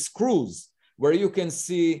see the screws, where you can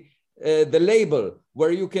see the label,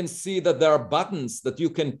 where you can see that there are buttons that you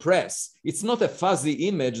can press. It's not a fuzzy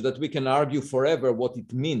image that we can argue forever what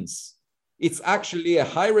it means. It's actually a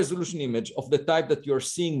high resolution image of the type that you're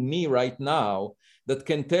seeing me right now that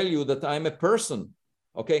can tell you that I'm a person,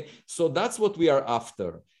 okay? So that's what we are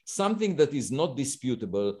after. Something that is not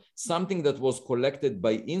disputable, something that was collected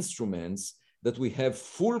by instruments that we have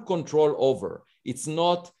full control over. It's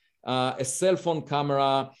not a cell phone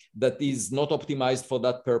camera that is not optimized for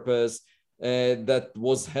that purpose, that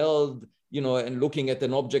was held, and looking at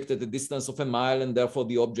an object at a distance of a mile, and therefore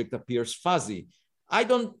the object appears fuzzy. I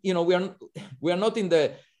don't, we are not in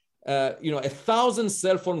the, 1,000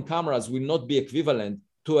 cell phone cameras will not be equivalent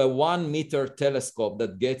to a 1 meter telescope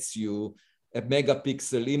that gets you a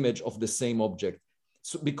megapixel image of the same object.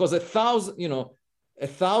 So because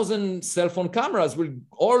 1,000 cell phone cameras will,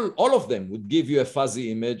 all of them would give you a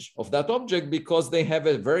fuzzy image of that object because they have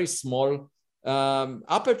a very small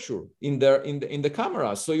aperture in the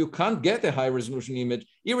camera. So you can't get a high resolution image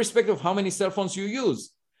irrespective of how many cell phones you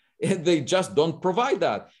use. They just don't provide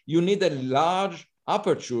that. You need a large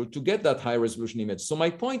aperture to get that high resolution image. So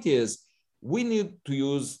my point is, we need to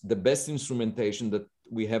use the best instrumentation that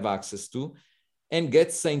we have access to and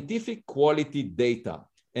get scientific quality data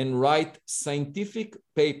and write scientific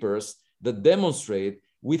papers that demonstrate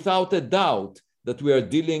without a doubt that we are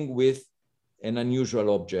dealing with an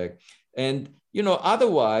unusual object. And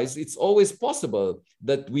otherwise, it's always possible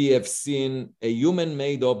that we have seen a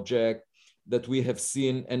human-made object, that we have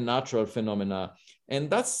seen a natural phenomena. And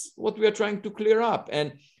that's what we are trying to clear up.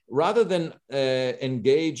 And rather than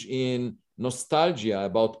engage in nostalgia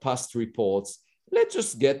about past reports, let's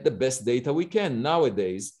just get the best data we can.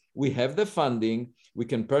 Nowadays, we have the funding, we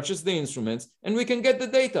can purchase the instruments, and we can get the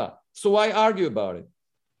data. So why argue about it?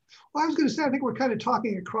 Well, I was going to say, I think we're kind of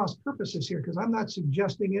talking at cross purposes here, because I'm not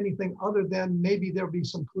suggesting anything other than maybe there'll be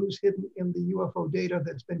some clues hidden in the UFO data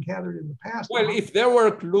that's been gathered in the past. Well, if there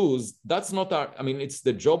were clues, that's not it's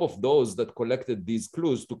the job of those that collected these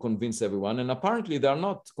clues to convince everyone. And apparently they're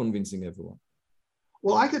not convincing everyone.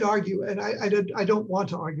 Well, I could argue, and I don't want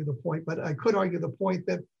to argue the point, but I could argue the point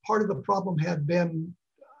that part of the problem had been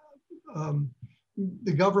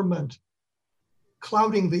the government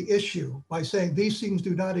clouding the issue by saying these things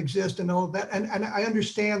do not exist and all of that. And I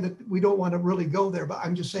understand that we don't want to really go there, but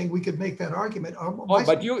I'm just saying we could make that argument.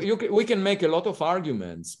 We can make a lot of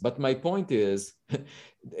arguments, but my point is,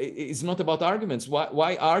 it's not about arguments.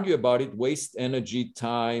 Why argue about it, waste energy,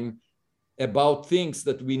 time about things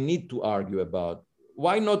that we need to argue about?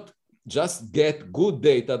 Why not just get good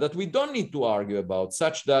data that we don't need to argue about,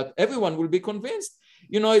 such that everyone will be convinced?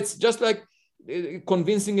 It's just like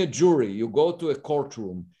convincing a jury. You go to a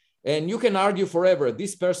courtroom and you can argue forever.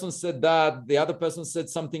 This person said that, the other person said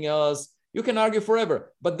something else. You can argue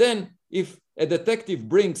forever. But then if a detective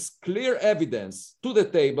brings clear evidence to the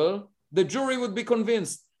table, the jury would be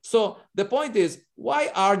convinced. So the point is,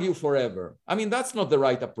 why argue forever? That's not the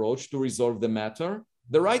right approach to resolve the matter.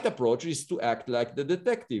 The right approach is to act like the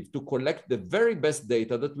detective, to collect the very best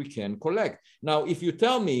data that we can collect. Now, if you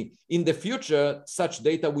tell me in the future, such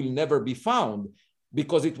data will never be found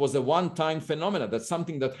because it was a one-time phenomenon, that's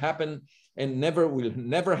something that happened and will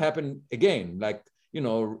never happen again, like,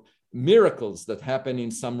 miracles that happen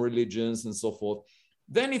in some religions and so forth,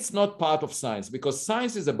 then it's not part of science, because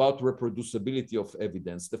science is about reproducibility of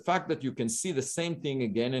evidence. The fact that you can see the same thing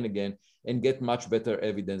again and again and get much better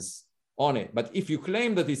evidence on it. But if you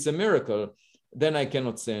claim that it's a miracle, then I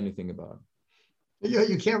cannot say anything about it. Yeah,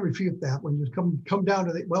 you can't refute that when you come down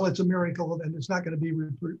to well, it's a miracle and it's not going to be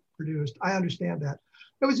reproduced. I understand that.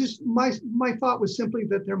 It was just my thought was simply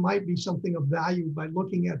that there might be something of value by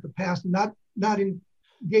looking at the past, not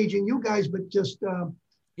engaging you guys, but just.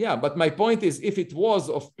 Yeah, but my point is, if it was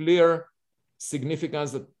of clear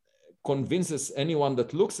significance that convinces anyone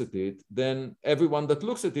that looks at it, then everyone that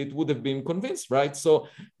looks at it would have been convinced, right? So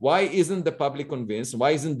why isn't the public convinced?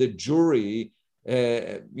 Why isn't the jury,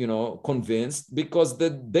 convinced? Because the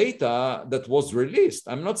data that was released,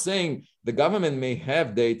 I'm not saying the government may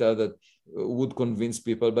have data that would convince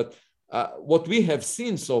people, but what we have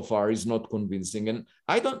seen so far is not convincing. And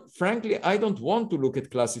I don't want to look at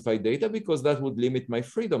classified data because that would limit my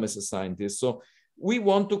freedom as a scientist. So we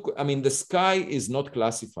want to, the sky is not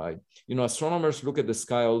classified. Astronomers look at the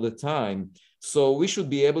sky all the time. So we should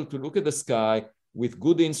be able to look at the sky with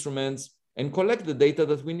good instruments and collect the data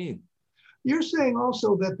that we need. You're saying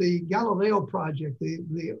also that the Galileo project,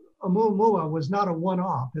 the Oumuamua, was not a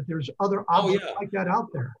one-off, that there's other objects like that out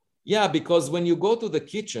there. Yeah, because when you go to the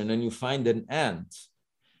kitchen and you find an ant,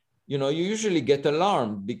 you usually get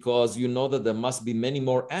alarmed because you know that there must be many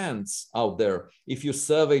more ants out there if you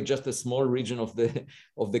survey just a small region of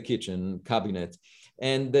the kitchen cabinet.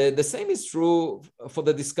 And the same is true for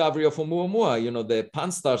the discovery of Oumuamua. The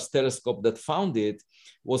Pan-STARRS telescope that found it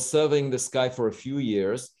was surveying the sky for a few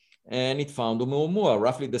years, and it found Oumuamua,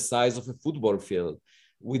 roughly the size of a football field,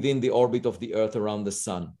 within the orbit of the Earth around the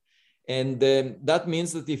sun. And that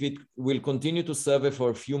means that if it will continue to survey for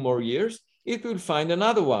a few more years, it will find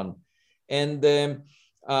another one. And there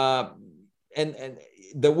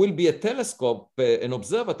will be a telescope, an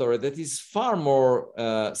observatory that is far more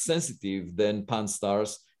sensitive than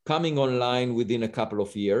Pan-STARRS, coming online within a couple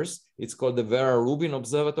of years. It's called the Vera Rubin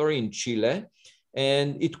Observatory in Chile.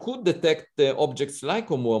 And it could detect objects like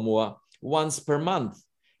Oumuamua once per month.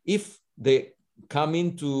 If they come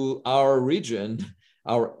into our region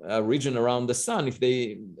around the sun, if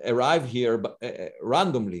they arrive here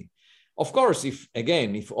randomly. Of course, if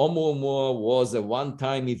Oumuamua was a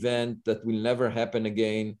one-time event that will never happen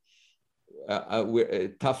again,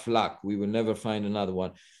 tough luck. We will never find another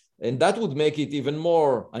one. And that would make it even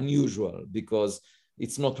more unusual because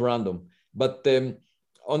it's not random. But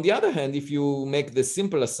on the other hand, if you make the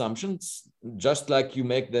simple assumptions, just like you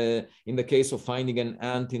make in the case of finding an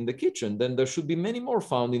ant in the kitchen, then there should be many more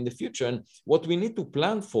found in the future. And what we need to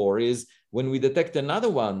plan for is when we detect another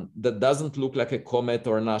one that doesn't look like a comet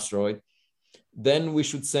or an asteroid, then we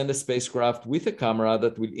should send a spacecraft with a camera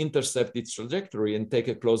that will intercept its trajectory and take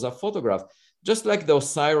a close-up photograph. Just like the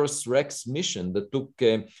OSIRIS-REx mission that took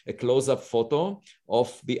a close-up photo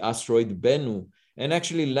of the asteroid Bennu and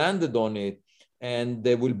actually landed on it, and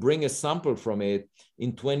they will bring a sample from it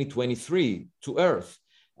in 2023 to Earth.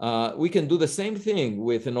 We can do the same thing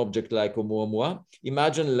with an object like Oumuamua.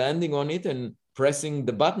 Imagine landing on it and pressing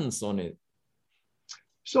the buttons on it.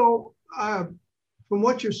 So from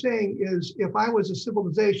what you're saying is, if I was a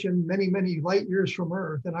civilization many, many light years from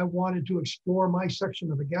Earth and I wanted to explore my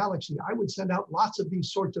section of the galaxy, I would send out lots of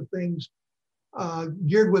these sorts of things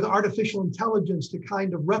geared with artificial intelligence to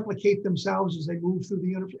kind of replicate themselves as they move through the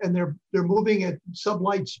universe, and they're moving at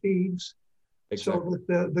sublight speeds. Exactly. So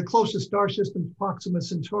that the closest star system, Proxima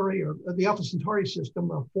Centauri, or the Alpha Centauri system,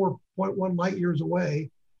 4.1 light years away,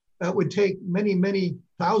 that would take many, many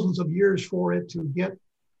thousands of years for it to get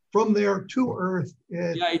from there to Earth.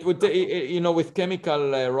 Yeah, it would, with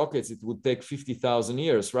chemical rockets, it would take 50,000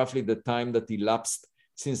 years, roughly the time that elapsed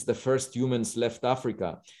since the first humans left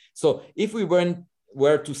Africa. So if we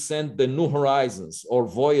were to send the New Horizons or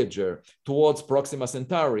Voyager towards Proxima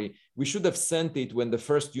Centauri, we should have sent it when the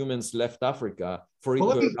first humans left Africa for it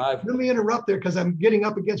to arrive. Let me interrupt there because I'm getting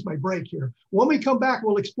up against my break here. When we come back,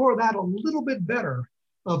 we'll explore that a little bit better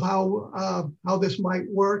of how this might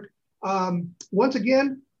work. Once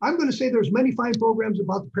again, I'm going to say there's many fine programs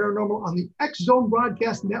about the paranormal on the X Zone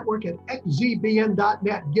Broadcast Network at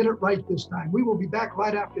xzbn.net. Get it right this time. We will be back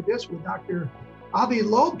right after this with Dr. Avi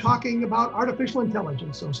Loeb talking about artificial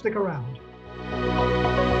intelligence, so stick around.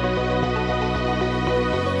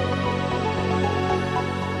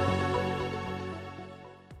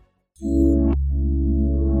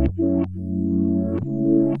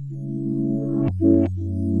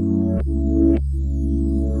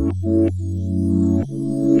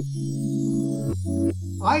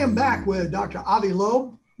 I am back with Dr. Avi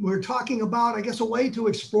Loeb. We're talking about, I guess, a way to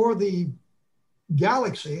explore the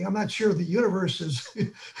galaxy. I'm not sure the universe is,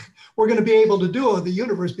 we're going to be able to do the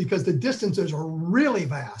universe because the distances are really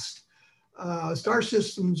vast. Star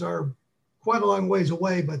systems are quite a long ways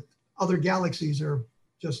away, but other galaxies are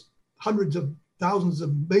just hundreds of thousands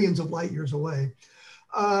of millions of light years away.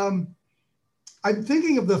 I'm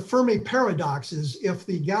thinking of the Fermi paradoxes. If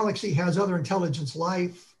the galaxy has other intelligence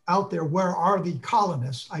life out there, where are the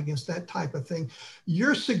colonists? I guess that type of thing.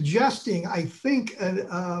 You're suggesting, I think,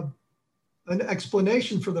 an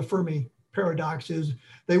explanation for the Fermi paradox is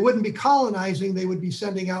they wouldn't be colonizing, they would be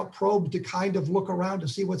sending out probes to kind of look around to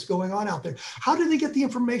see what's going on out there. How do they get the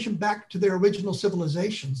information back to their original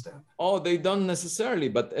civilizations then? Oh, they don't necessarily,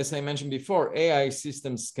 but as I mentioned before, AI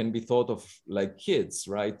systems can be thought of like kids,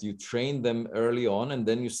 right? You train them early on and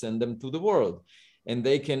then you send them to the world. And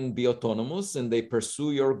they can be autonomous and they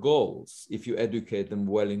pursue your goals if you educate them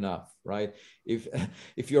well enough, right?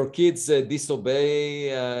 If your kids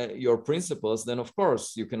disobey your principles, then of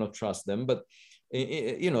course you cannot trust them. But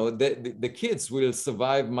the kids will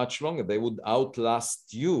survive much longer. They would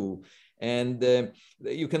outlast you. And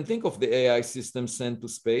you can think of the AI system sent to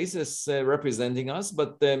space as representing us,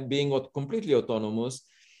 but being completely autonomous.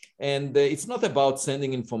 And it's not about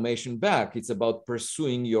sending information back. It's about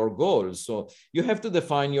pursuing your goals. So you have to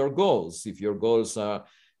define your goals. If your goals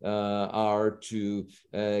are to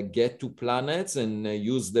get to planets and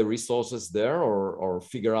use the resources there, or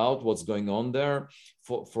figure out what's going on there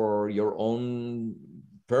for your own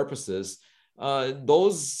purposes,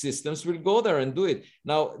 those systems will go there and do it.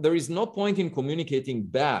 Now, there is no point in communicating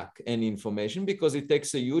back any information because it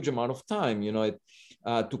takes a huge amount of time.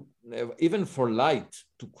 Even for light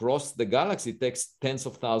to cross the galaxy, it takes tens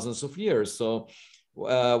of thousands of years. So,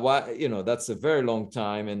 that's a very long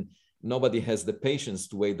time, and nobody has the patience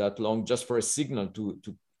to wait that long just for a signal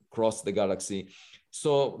to cross the galaxy.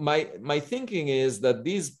 So my thinking is that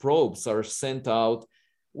these probes are sent out,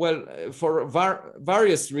 for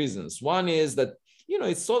various reasons. One is that,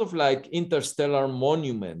 it's sort of like interstellar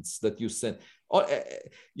monuments that you send.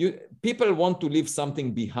 People want to leave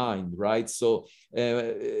something behind, right? So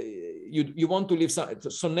you want to leave something.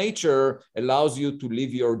 So nature allows you to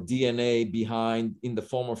leave your DNA behind in the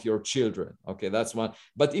form of your children. Okay, that's one.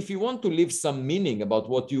 But if you want to leave some meaning about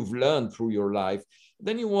what you've learned through your life,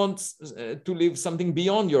 then you want to leave something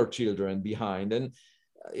beyond your children behind. And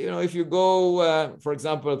if you go, for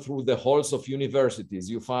example, through the halls of universities,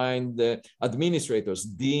 you find administrators,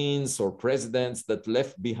 deans, or presidents that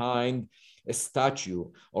left behind a statue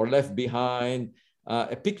or left behind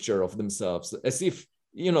a picture of themselves, as if,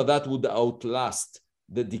 that would outlast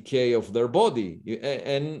the decay of their body.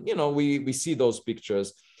 And, we see those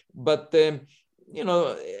pictures, but,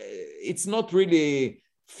 it's not really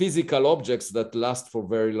physical objects that last for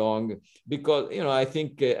very long, because I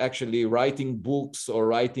think actually writing books or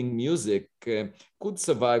writing music could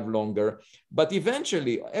survive longer, but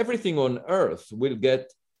eventually everything on Earth will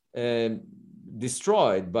get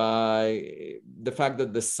destroyed by the fact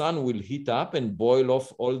that the sun will heat up and boil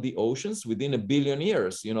off all the oceans within 1 billion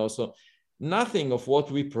years. So nothing of what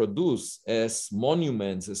we produce as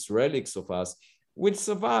monuments, as relics of us, will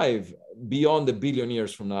survive beyond 1 billion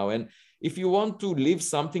years from now. And if you want to leave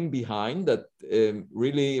something behind that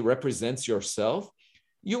really represents yourself,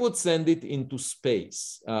 you would send it into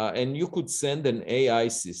space. And you could send an AI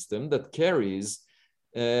system that carries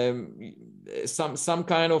some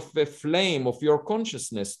kind of a flame of your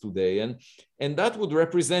consciousness today. And that would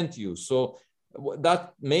represent you. So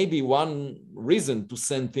that may be one reason to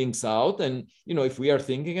send things out. And, if we are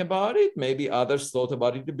thinking about it, maybe others thought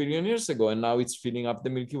about it 1 billion years ago, and now it's filling up the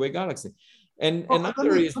Milky Way galaxy. And let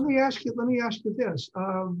me ask you this.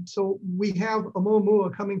 So we have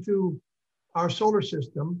Oumuamua coming through our solar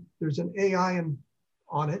system. There's an AI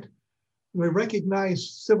on it. We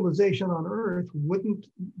recognize civilization on Earth. Wouldn't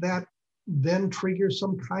that then trigger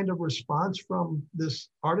some kind of response from this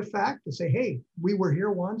artifact to say, hey, we were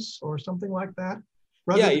here once, or something like that?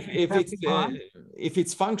 Yeah, if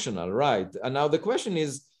it's functional, right? And now the question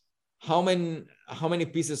is, how many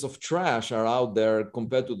pieces of trash are out there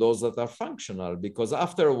compared to those that are functional? Because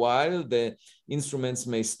after a while, the instruments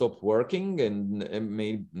may stop working and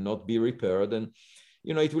may not be repaired. And,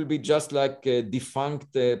 it will be just like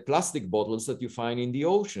defunct plastic bottles that you find in the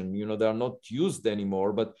ocean. They are not used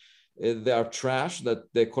anymore, but they are trash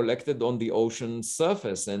that they collected on the ocean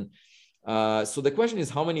surface. And so the question is,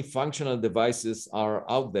 how many functional devices are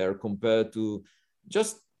out there compared to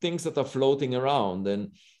just things that are floating around?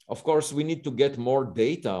 And of course, we need to get more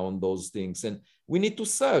data on those things, and we need to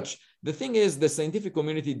search. The thing is, the scientific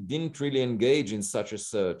community didn't really engage in such a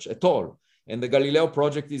search at all. And the Galileo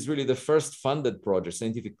project is really the first funded project,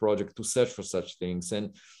 scientific project, to search for such things.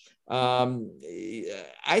 And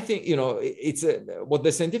I think, what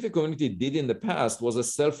the scientific community did in the past was a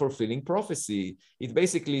self-fulfilling prophecy. It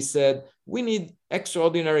basically said, we need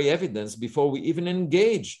extraordinary evidence before we even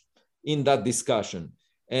engage in that discussion.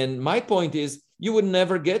 And my point is, you would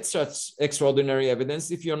never get such extraordinary evidence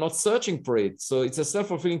if you're not searching for it. So it's a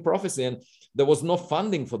self-fulfilling prophecy, and there was no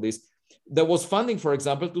funding for this. There was funding, for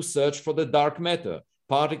example, to search for the dark matter,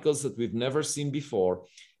 particles that we've never seen before.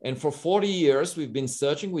 And for 40 years, we've been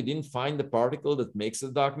searching. We didn't find the particle that makes the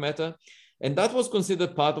dark matter. And that was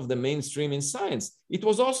considered part of the mainstream in science. It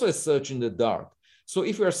was also a search in the dark. So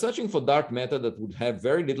if we are searching for dark matter that would have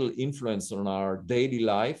very little influence on our daily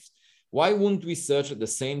life, why wouldn't we search at the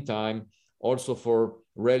same time also for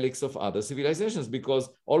relics of other civilizations? Because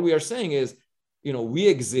all we are saying is, we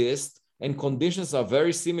exist, and conditions are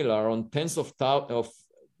very similar on tens of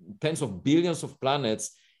billions of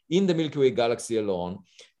planets in the Milky Way galaxy alone.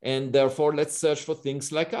 And therefore, let's search for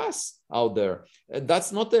things like us out there.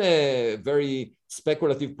 That's not a very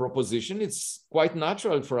speculative proposition. It's quite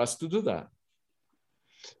natural for us to do that.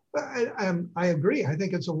 I agree. I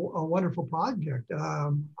think it's a wonderful project.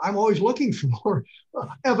 I'm always looking for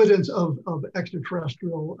evidence of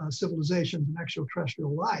extraterrestrial civilizations and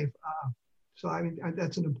extraterrestrial life. So I mean,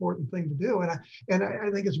 that's an important thing to do. And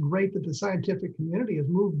I think it's great that the scientific community has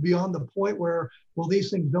moved beyond the point where, well,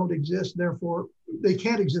 these things don't exist, therefore they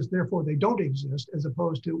can't exist, therefore they don't exist, as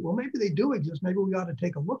opposed to, well, maybe they do exist, maybe we ought to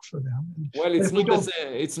take a look for them. Well,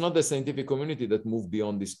 it's not the scientific community that moved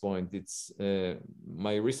beyond this point. It's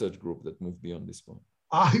my research group that moved beyond this point.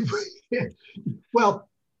 Well,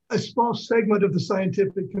 a small segment of the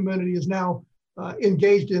scientific community is now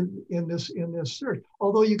engaged in this search.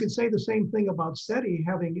 Although you could say the same thing about SETI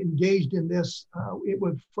having engaged in this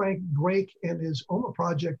with Frank Drake and his OMA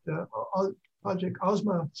project, Project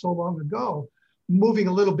Ozma, so long ago, moving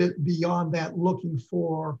a little bit beyond that, looking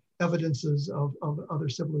for evidences of other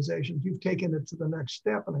civilizations. You've taken it to the next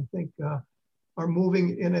step, and I think are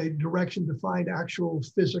moving in a direction to find actual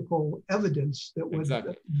physical evidence that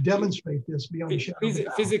would demonstrate this beyond a shadow of a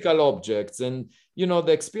doubt. Physical objects. And,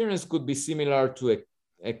 the experience could be similar to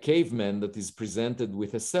a caveman that is presented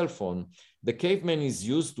with a cell phone. The caveman is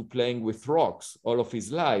used to playing with rocks all of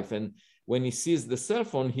his life. And when he sees the cell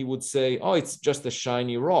phone, he would say, oh, it's just a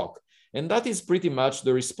shiny rock. And that is pretty much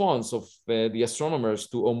the response of the astronomers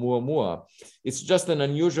to Oumuamua. It's just an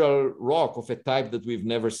unusual rock of a type that we've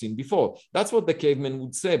never seen before. That's what the cavemen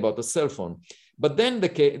would say about a cell phone. But then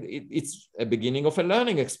it's a beginning of a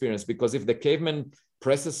learning experience, because if the caveman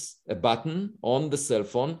presses a button on the cell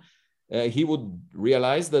phone, he would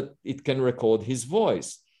realize that it can record his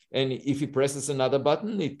voice. And if he presses another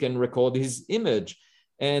button, it can record his image.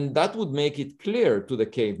 And that would make it clear to the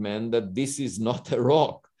caveman that this is not a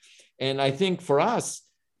rock. And I think for us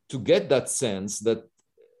to get that sense that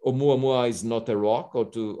Oumuamua is not a rock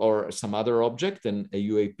or some other object, and a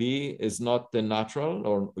UAP is not a natural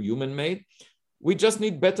or human-made, we just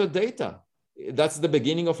need better data. That's the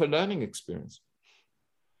beginning of a learning experience.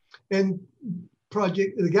 And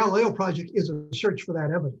the Galileo project is a search for that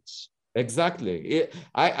evidence. Exactly.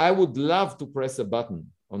 I would love to press a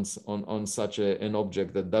button on such an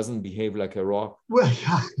object that doesn't behave like a rock. Well,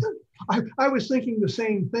 I was thinking the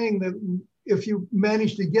same thing, that if you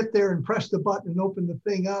manage to get there and press the button and open the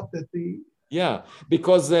thing up, Yeah,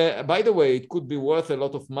 because by the way, it could be worth a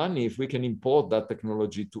lot of money if we can import that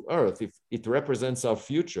technology to Earth, if it represents our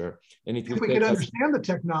future. And if we could understand the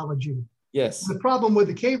technology. Yes. The problem with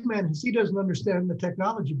the caveman is he doesn't understand the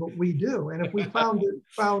technology, but we do. And if we found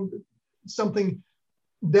something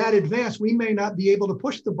that advanced, we may not be able to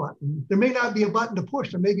push the button. There may not be a button to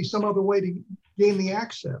push. There may be some other way to gain the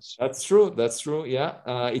access. That's true. That's true. Yeah.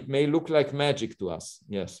 It may look like magic to us.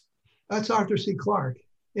 Yes. That's Arthur C. Clarke.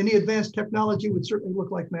 Any advanced technology would certainly look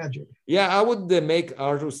like magic. Yeah, I would make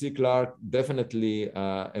Arthur C. Clarke definitely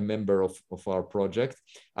a member of our project.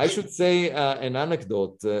 I should say an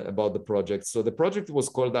anecdote about the project. So the project was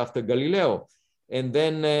called after Galileo. And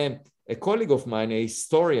then a colleague of mine, a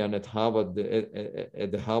historian at Harvard, at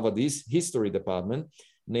the Harvard History Department,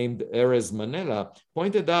 named Erez Manela,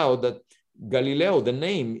 pointed out that Galileo, the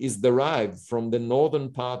name, is derived from the northern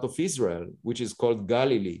part of Israel, which is called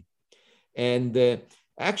Galilee. And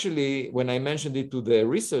actually, when I mentioned it to the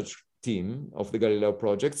research team of the Galileo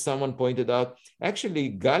project, someone pointed out, actually,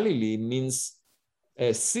 Galilee means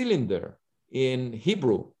a cylinder in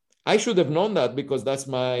Hebrew. I should have known that because that's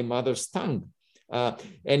my mother's tongue.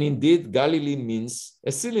 And indeed, Galilee means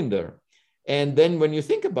a cylinder. And then when you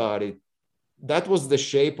think about it, that was the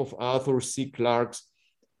shape of Arthur C. Clarke's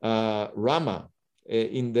Rama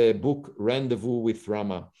in the book Rendezvous with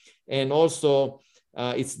Rama. And also,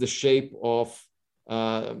 it's the shape of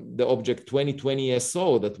the object 2020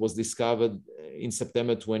 SO that was discovered in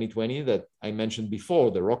September 2020 that I mentioned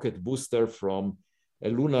before, the rocket booster from a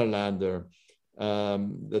lunar lander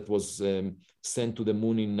that was sent to the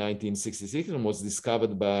moon in 1966 and was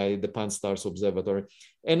discovered by the Pan-STARRS Observatory.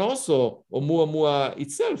 And also Oumuamua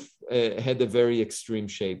itself had a very extreme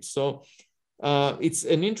shape. So it's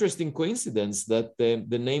an interesting coincidence that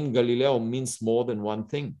the name Galileo means more than one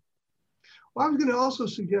thing. Well, I was going to also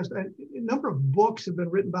suggest a number of books have been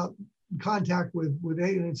written about contact with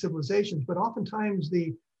alien civilizations, but oftentimes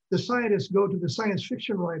the scientists go to the science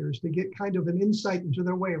fiction writers to get kind of an insight into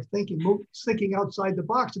their way of thinking outside the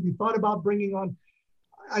box. Have you thought about bringing on,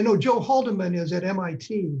 I know Joe Haldeman is at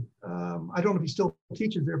MIT. I don't know if he still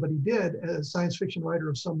teaches there, but he did, as a science fiction writer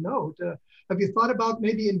of some note. Have you thought about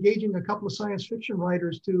maybe engaging a couple of science fiction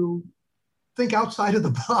writers to think outside of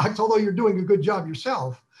the box, although you're doing a good job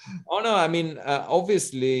yourself? Oh, no, I mean,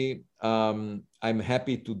 obviously, I'm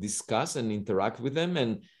happy to discuss and interact with them.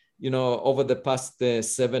 And, you know, over the past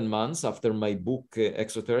 7 months after my book,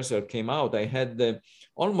 Extraterrestrial, came out, I had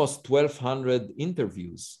almost 1,200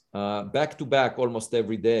 interviews back to back almost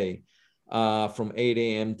every day from 8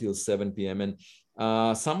 a.m. till 7 p.m.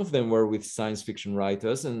 And some of them were with science fiction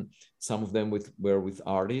writers and some of them were with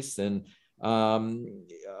artists. And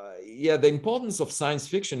yeah, the importance of science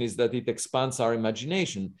fiction is that it expands our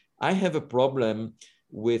imagination. I have a problem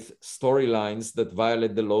with storylines that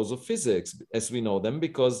violate the laws of physics as we know them,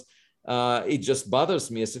 because it just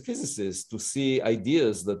bothers me as a physicist to see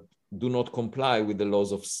ideas that do not comply with the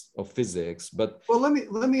laws of physics. But well,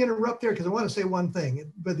 let me interrupt there because I want to say one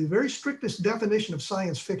thing. But the very strictest definition of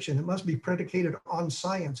science fiction, it must be predicated on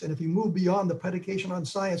science. And if you move beyond the predication on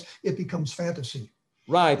science, it becomes fantasy.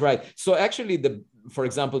 Right. So actually, for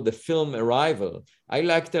example, the film Arrival, I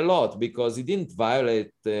liked a lot because it didn't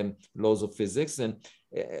violate the laws of physics. And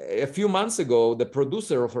a few months ago, the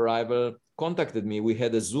producer of Arrival contacted me. We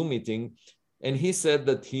had a Zoom meeting, and he said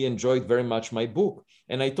that he enjoyed very much my book.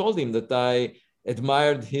 And I told him that I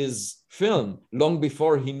admired his film long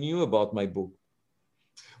before he knew about my book.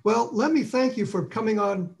 Well, let me thank you for coming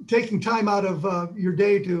on, taking time out of your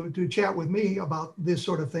day to chat with me about this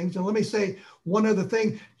sort of things. And let me say one other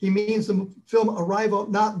thing. He means the film Arrival,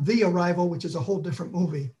 not The Arrival, which is a whole different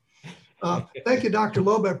movie. Thank you, Dr.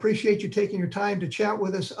 Loeb. I appreciate you taking your time to chat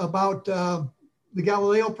with us about the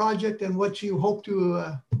Galileo project and what you hope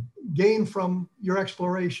to gain from your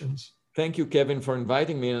explorations. Thank you, Kevin, for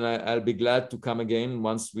inviting me, and I'll be glad to come again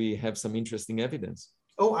once we have some interesting evidence.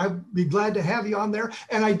 Oh, I'd be glad to have you on there.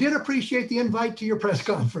 And I did appreciate the invite to your press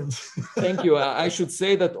conference. Thank you. I should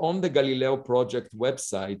say that on the Galileo project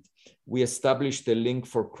website, we established a link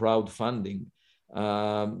for crowdfunding.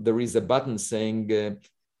 There is a button saying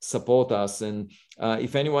support us. And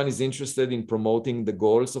if anyone is interested in promoting the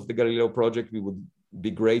goals of the Galileo project, we would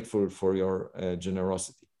be grateful for your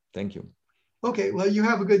generosity. Thank you. Okay, well, you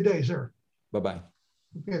have a good day, sir. Bye-bye.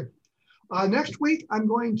 Okay. Next week, I'm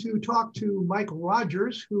going to talk to Mike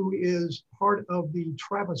Rogers, who is part of the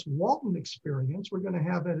Travis Walton experience. We're going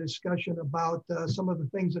to have a discussion about some of the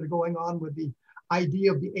things that are going on with the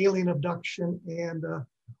idea of the alien abduction and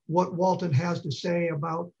what Walton has to say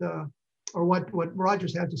about, or what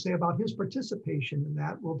Rogers has to say about his participation in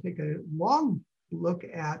that. We'll take a long look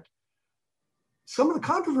at some of the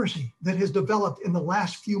controversy that has developed in the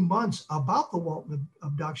last few months about the Walton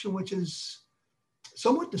abduction, which is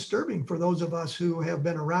somewhat disturbing for those of us who have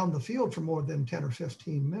been around the field for more than 10 or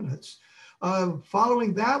 15 minutes.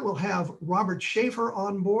 Following that, we'll have Robert Schaefer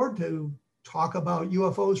on board to talk about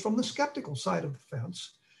UFOs from the skeptical side of the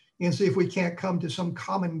fence and see if we can't come to some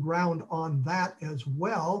common ground on that as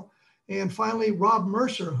well. And finally, Rob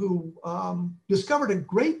Mercer, who discovered a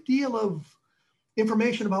great deal of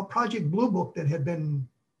information about Project Blue Book that had been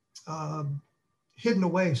hidden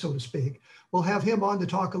away, so to speak. We'll have him on to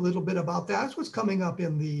talk a little bit about that. That's what's coming up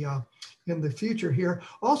in the future here.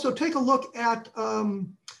 Also, take a look at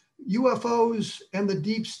UFOs and the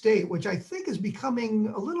deep state, which I think is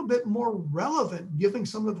becoming a little bit more relevant, given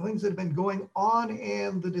some of the things that have been going on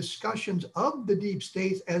and the discussions of the deep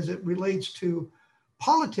states as it relates to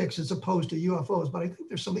politics as opposed to UFOs. But I think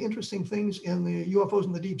there's some interesting things in the UFOs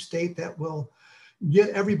and the deep state that will get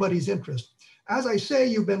everybody's interest. As I say,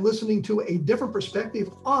 you've been listening to A Different Perspective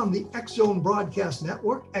on the X-Zone Broadcast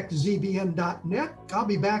Network, xzbn.net. I'll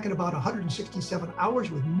be back in about 167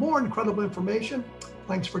 hours with more incredible information.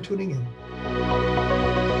 Thanks for tuning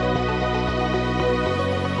in.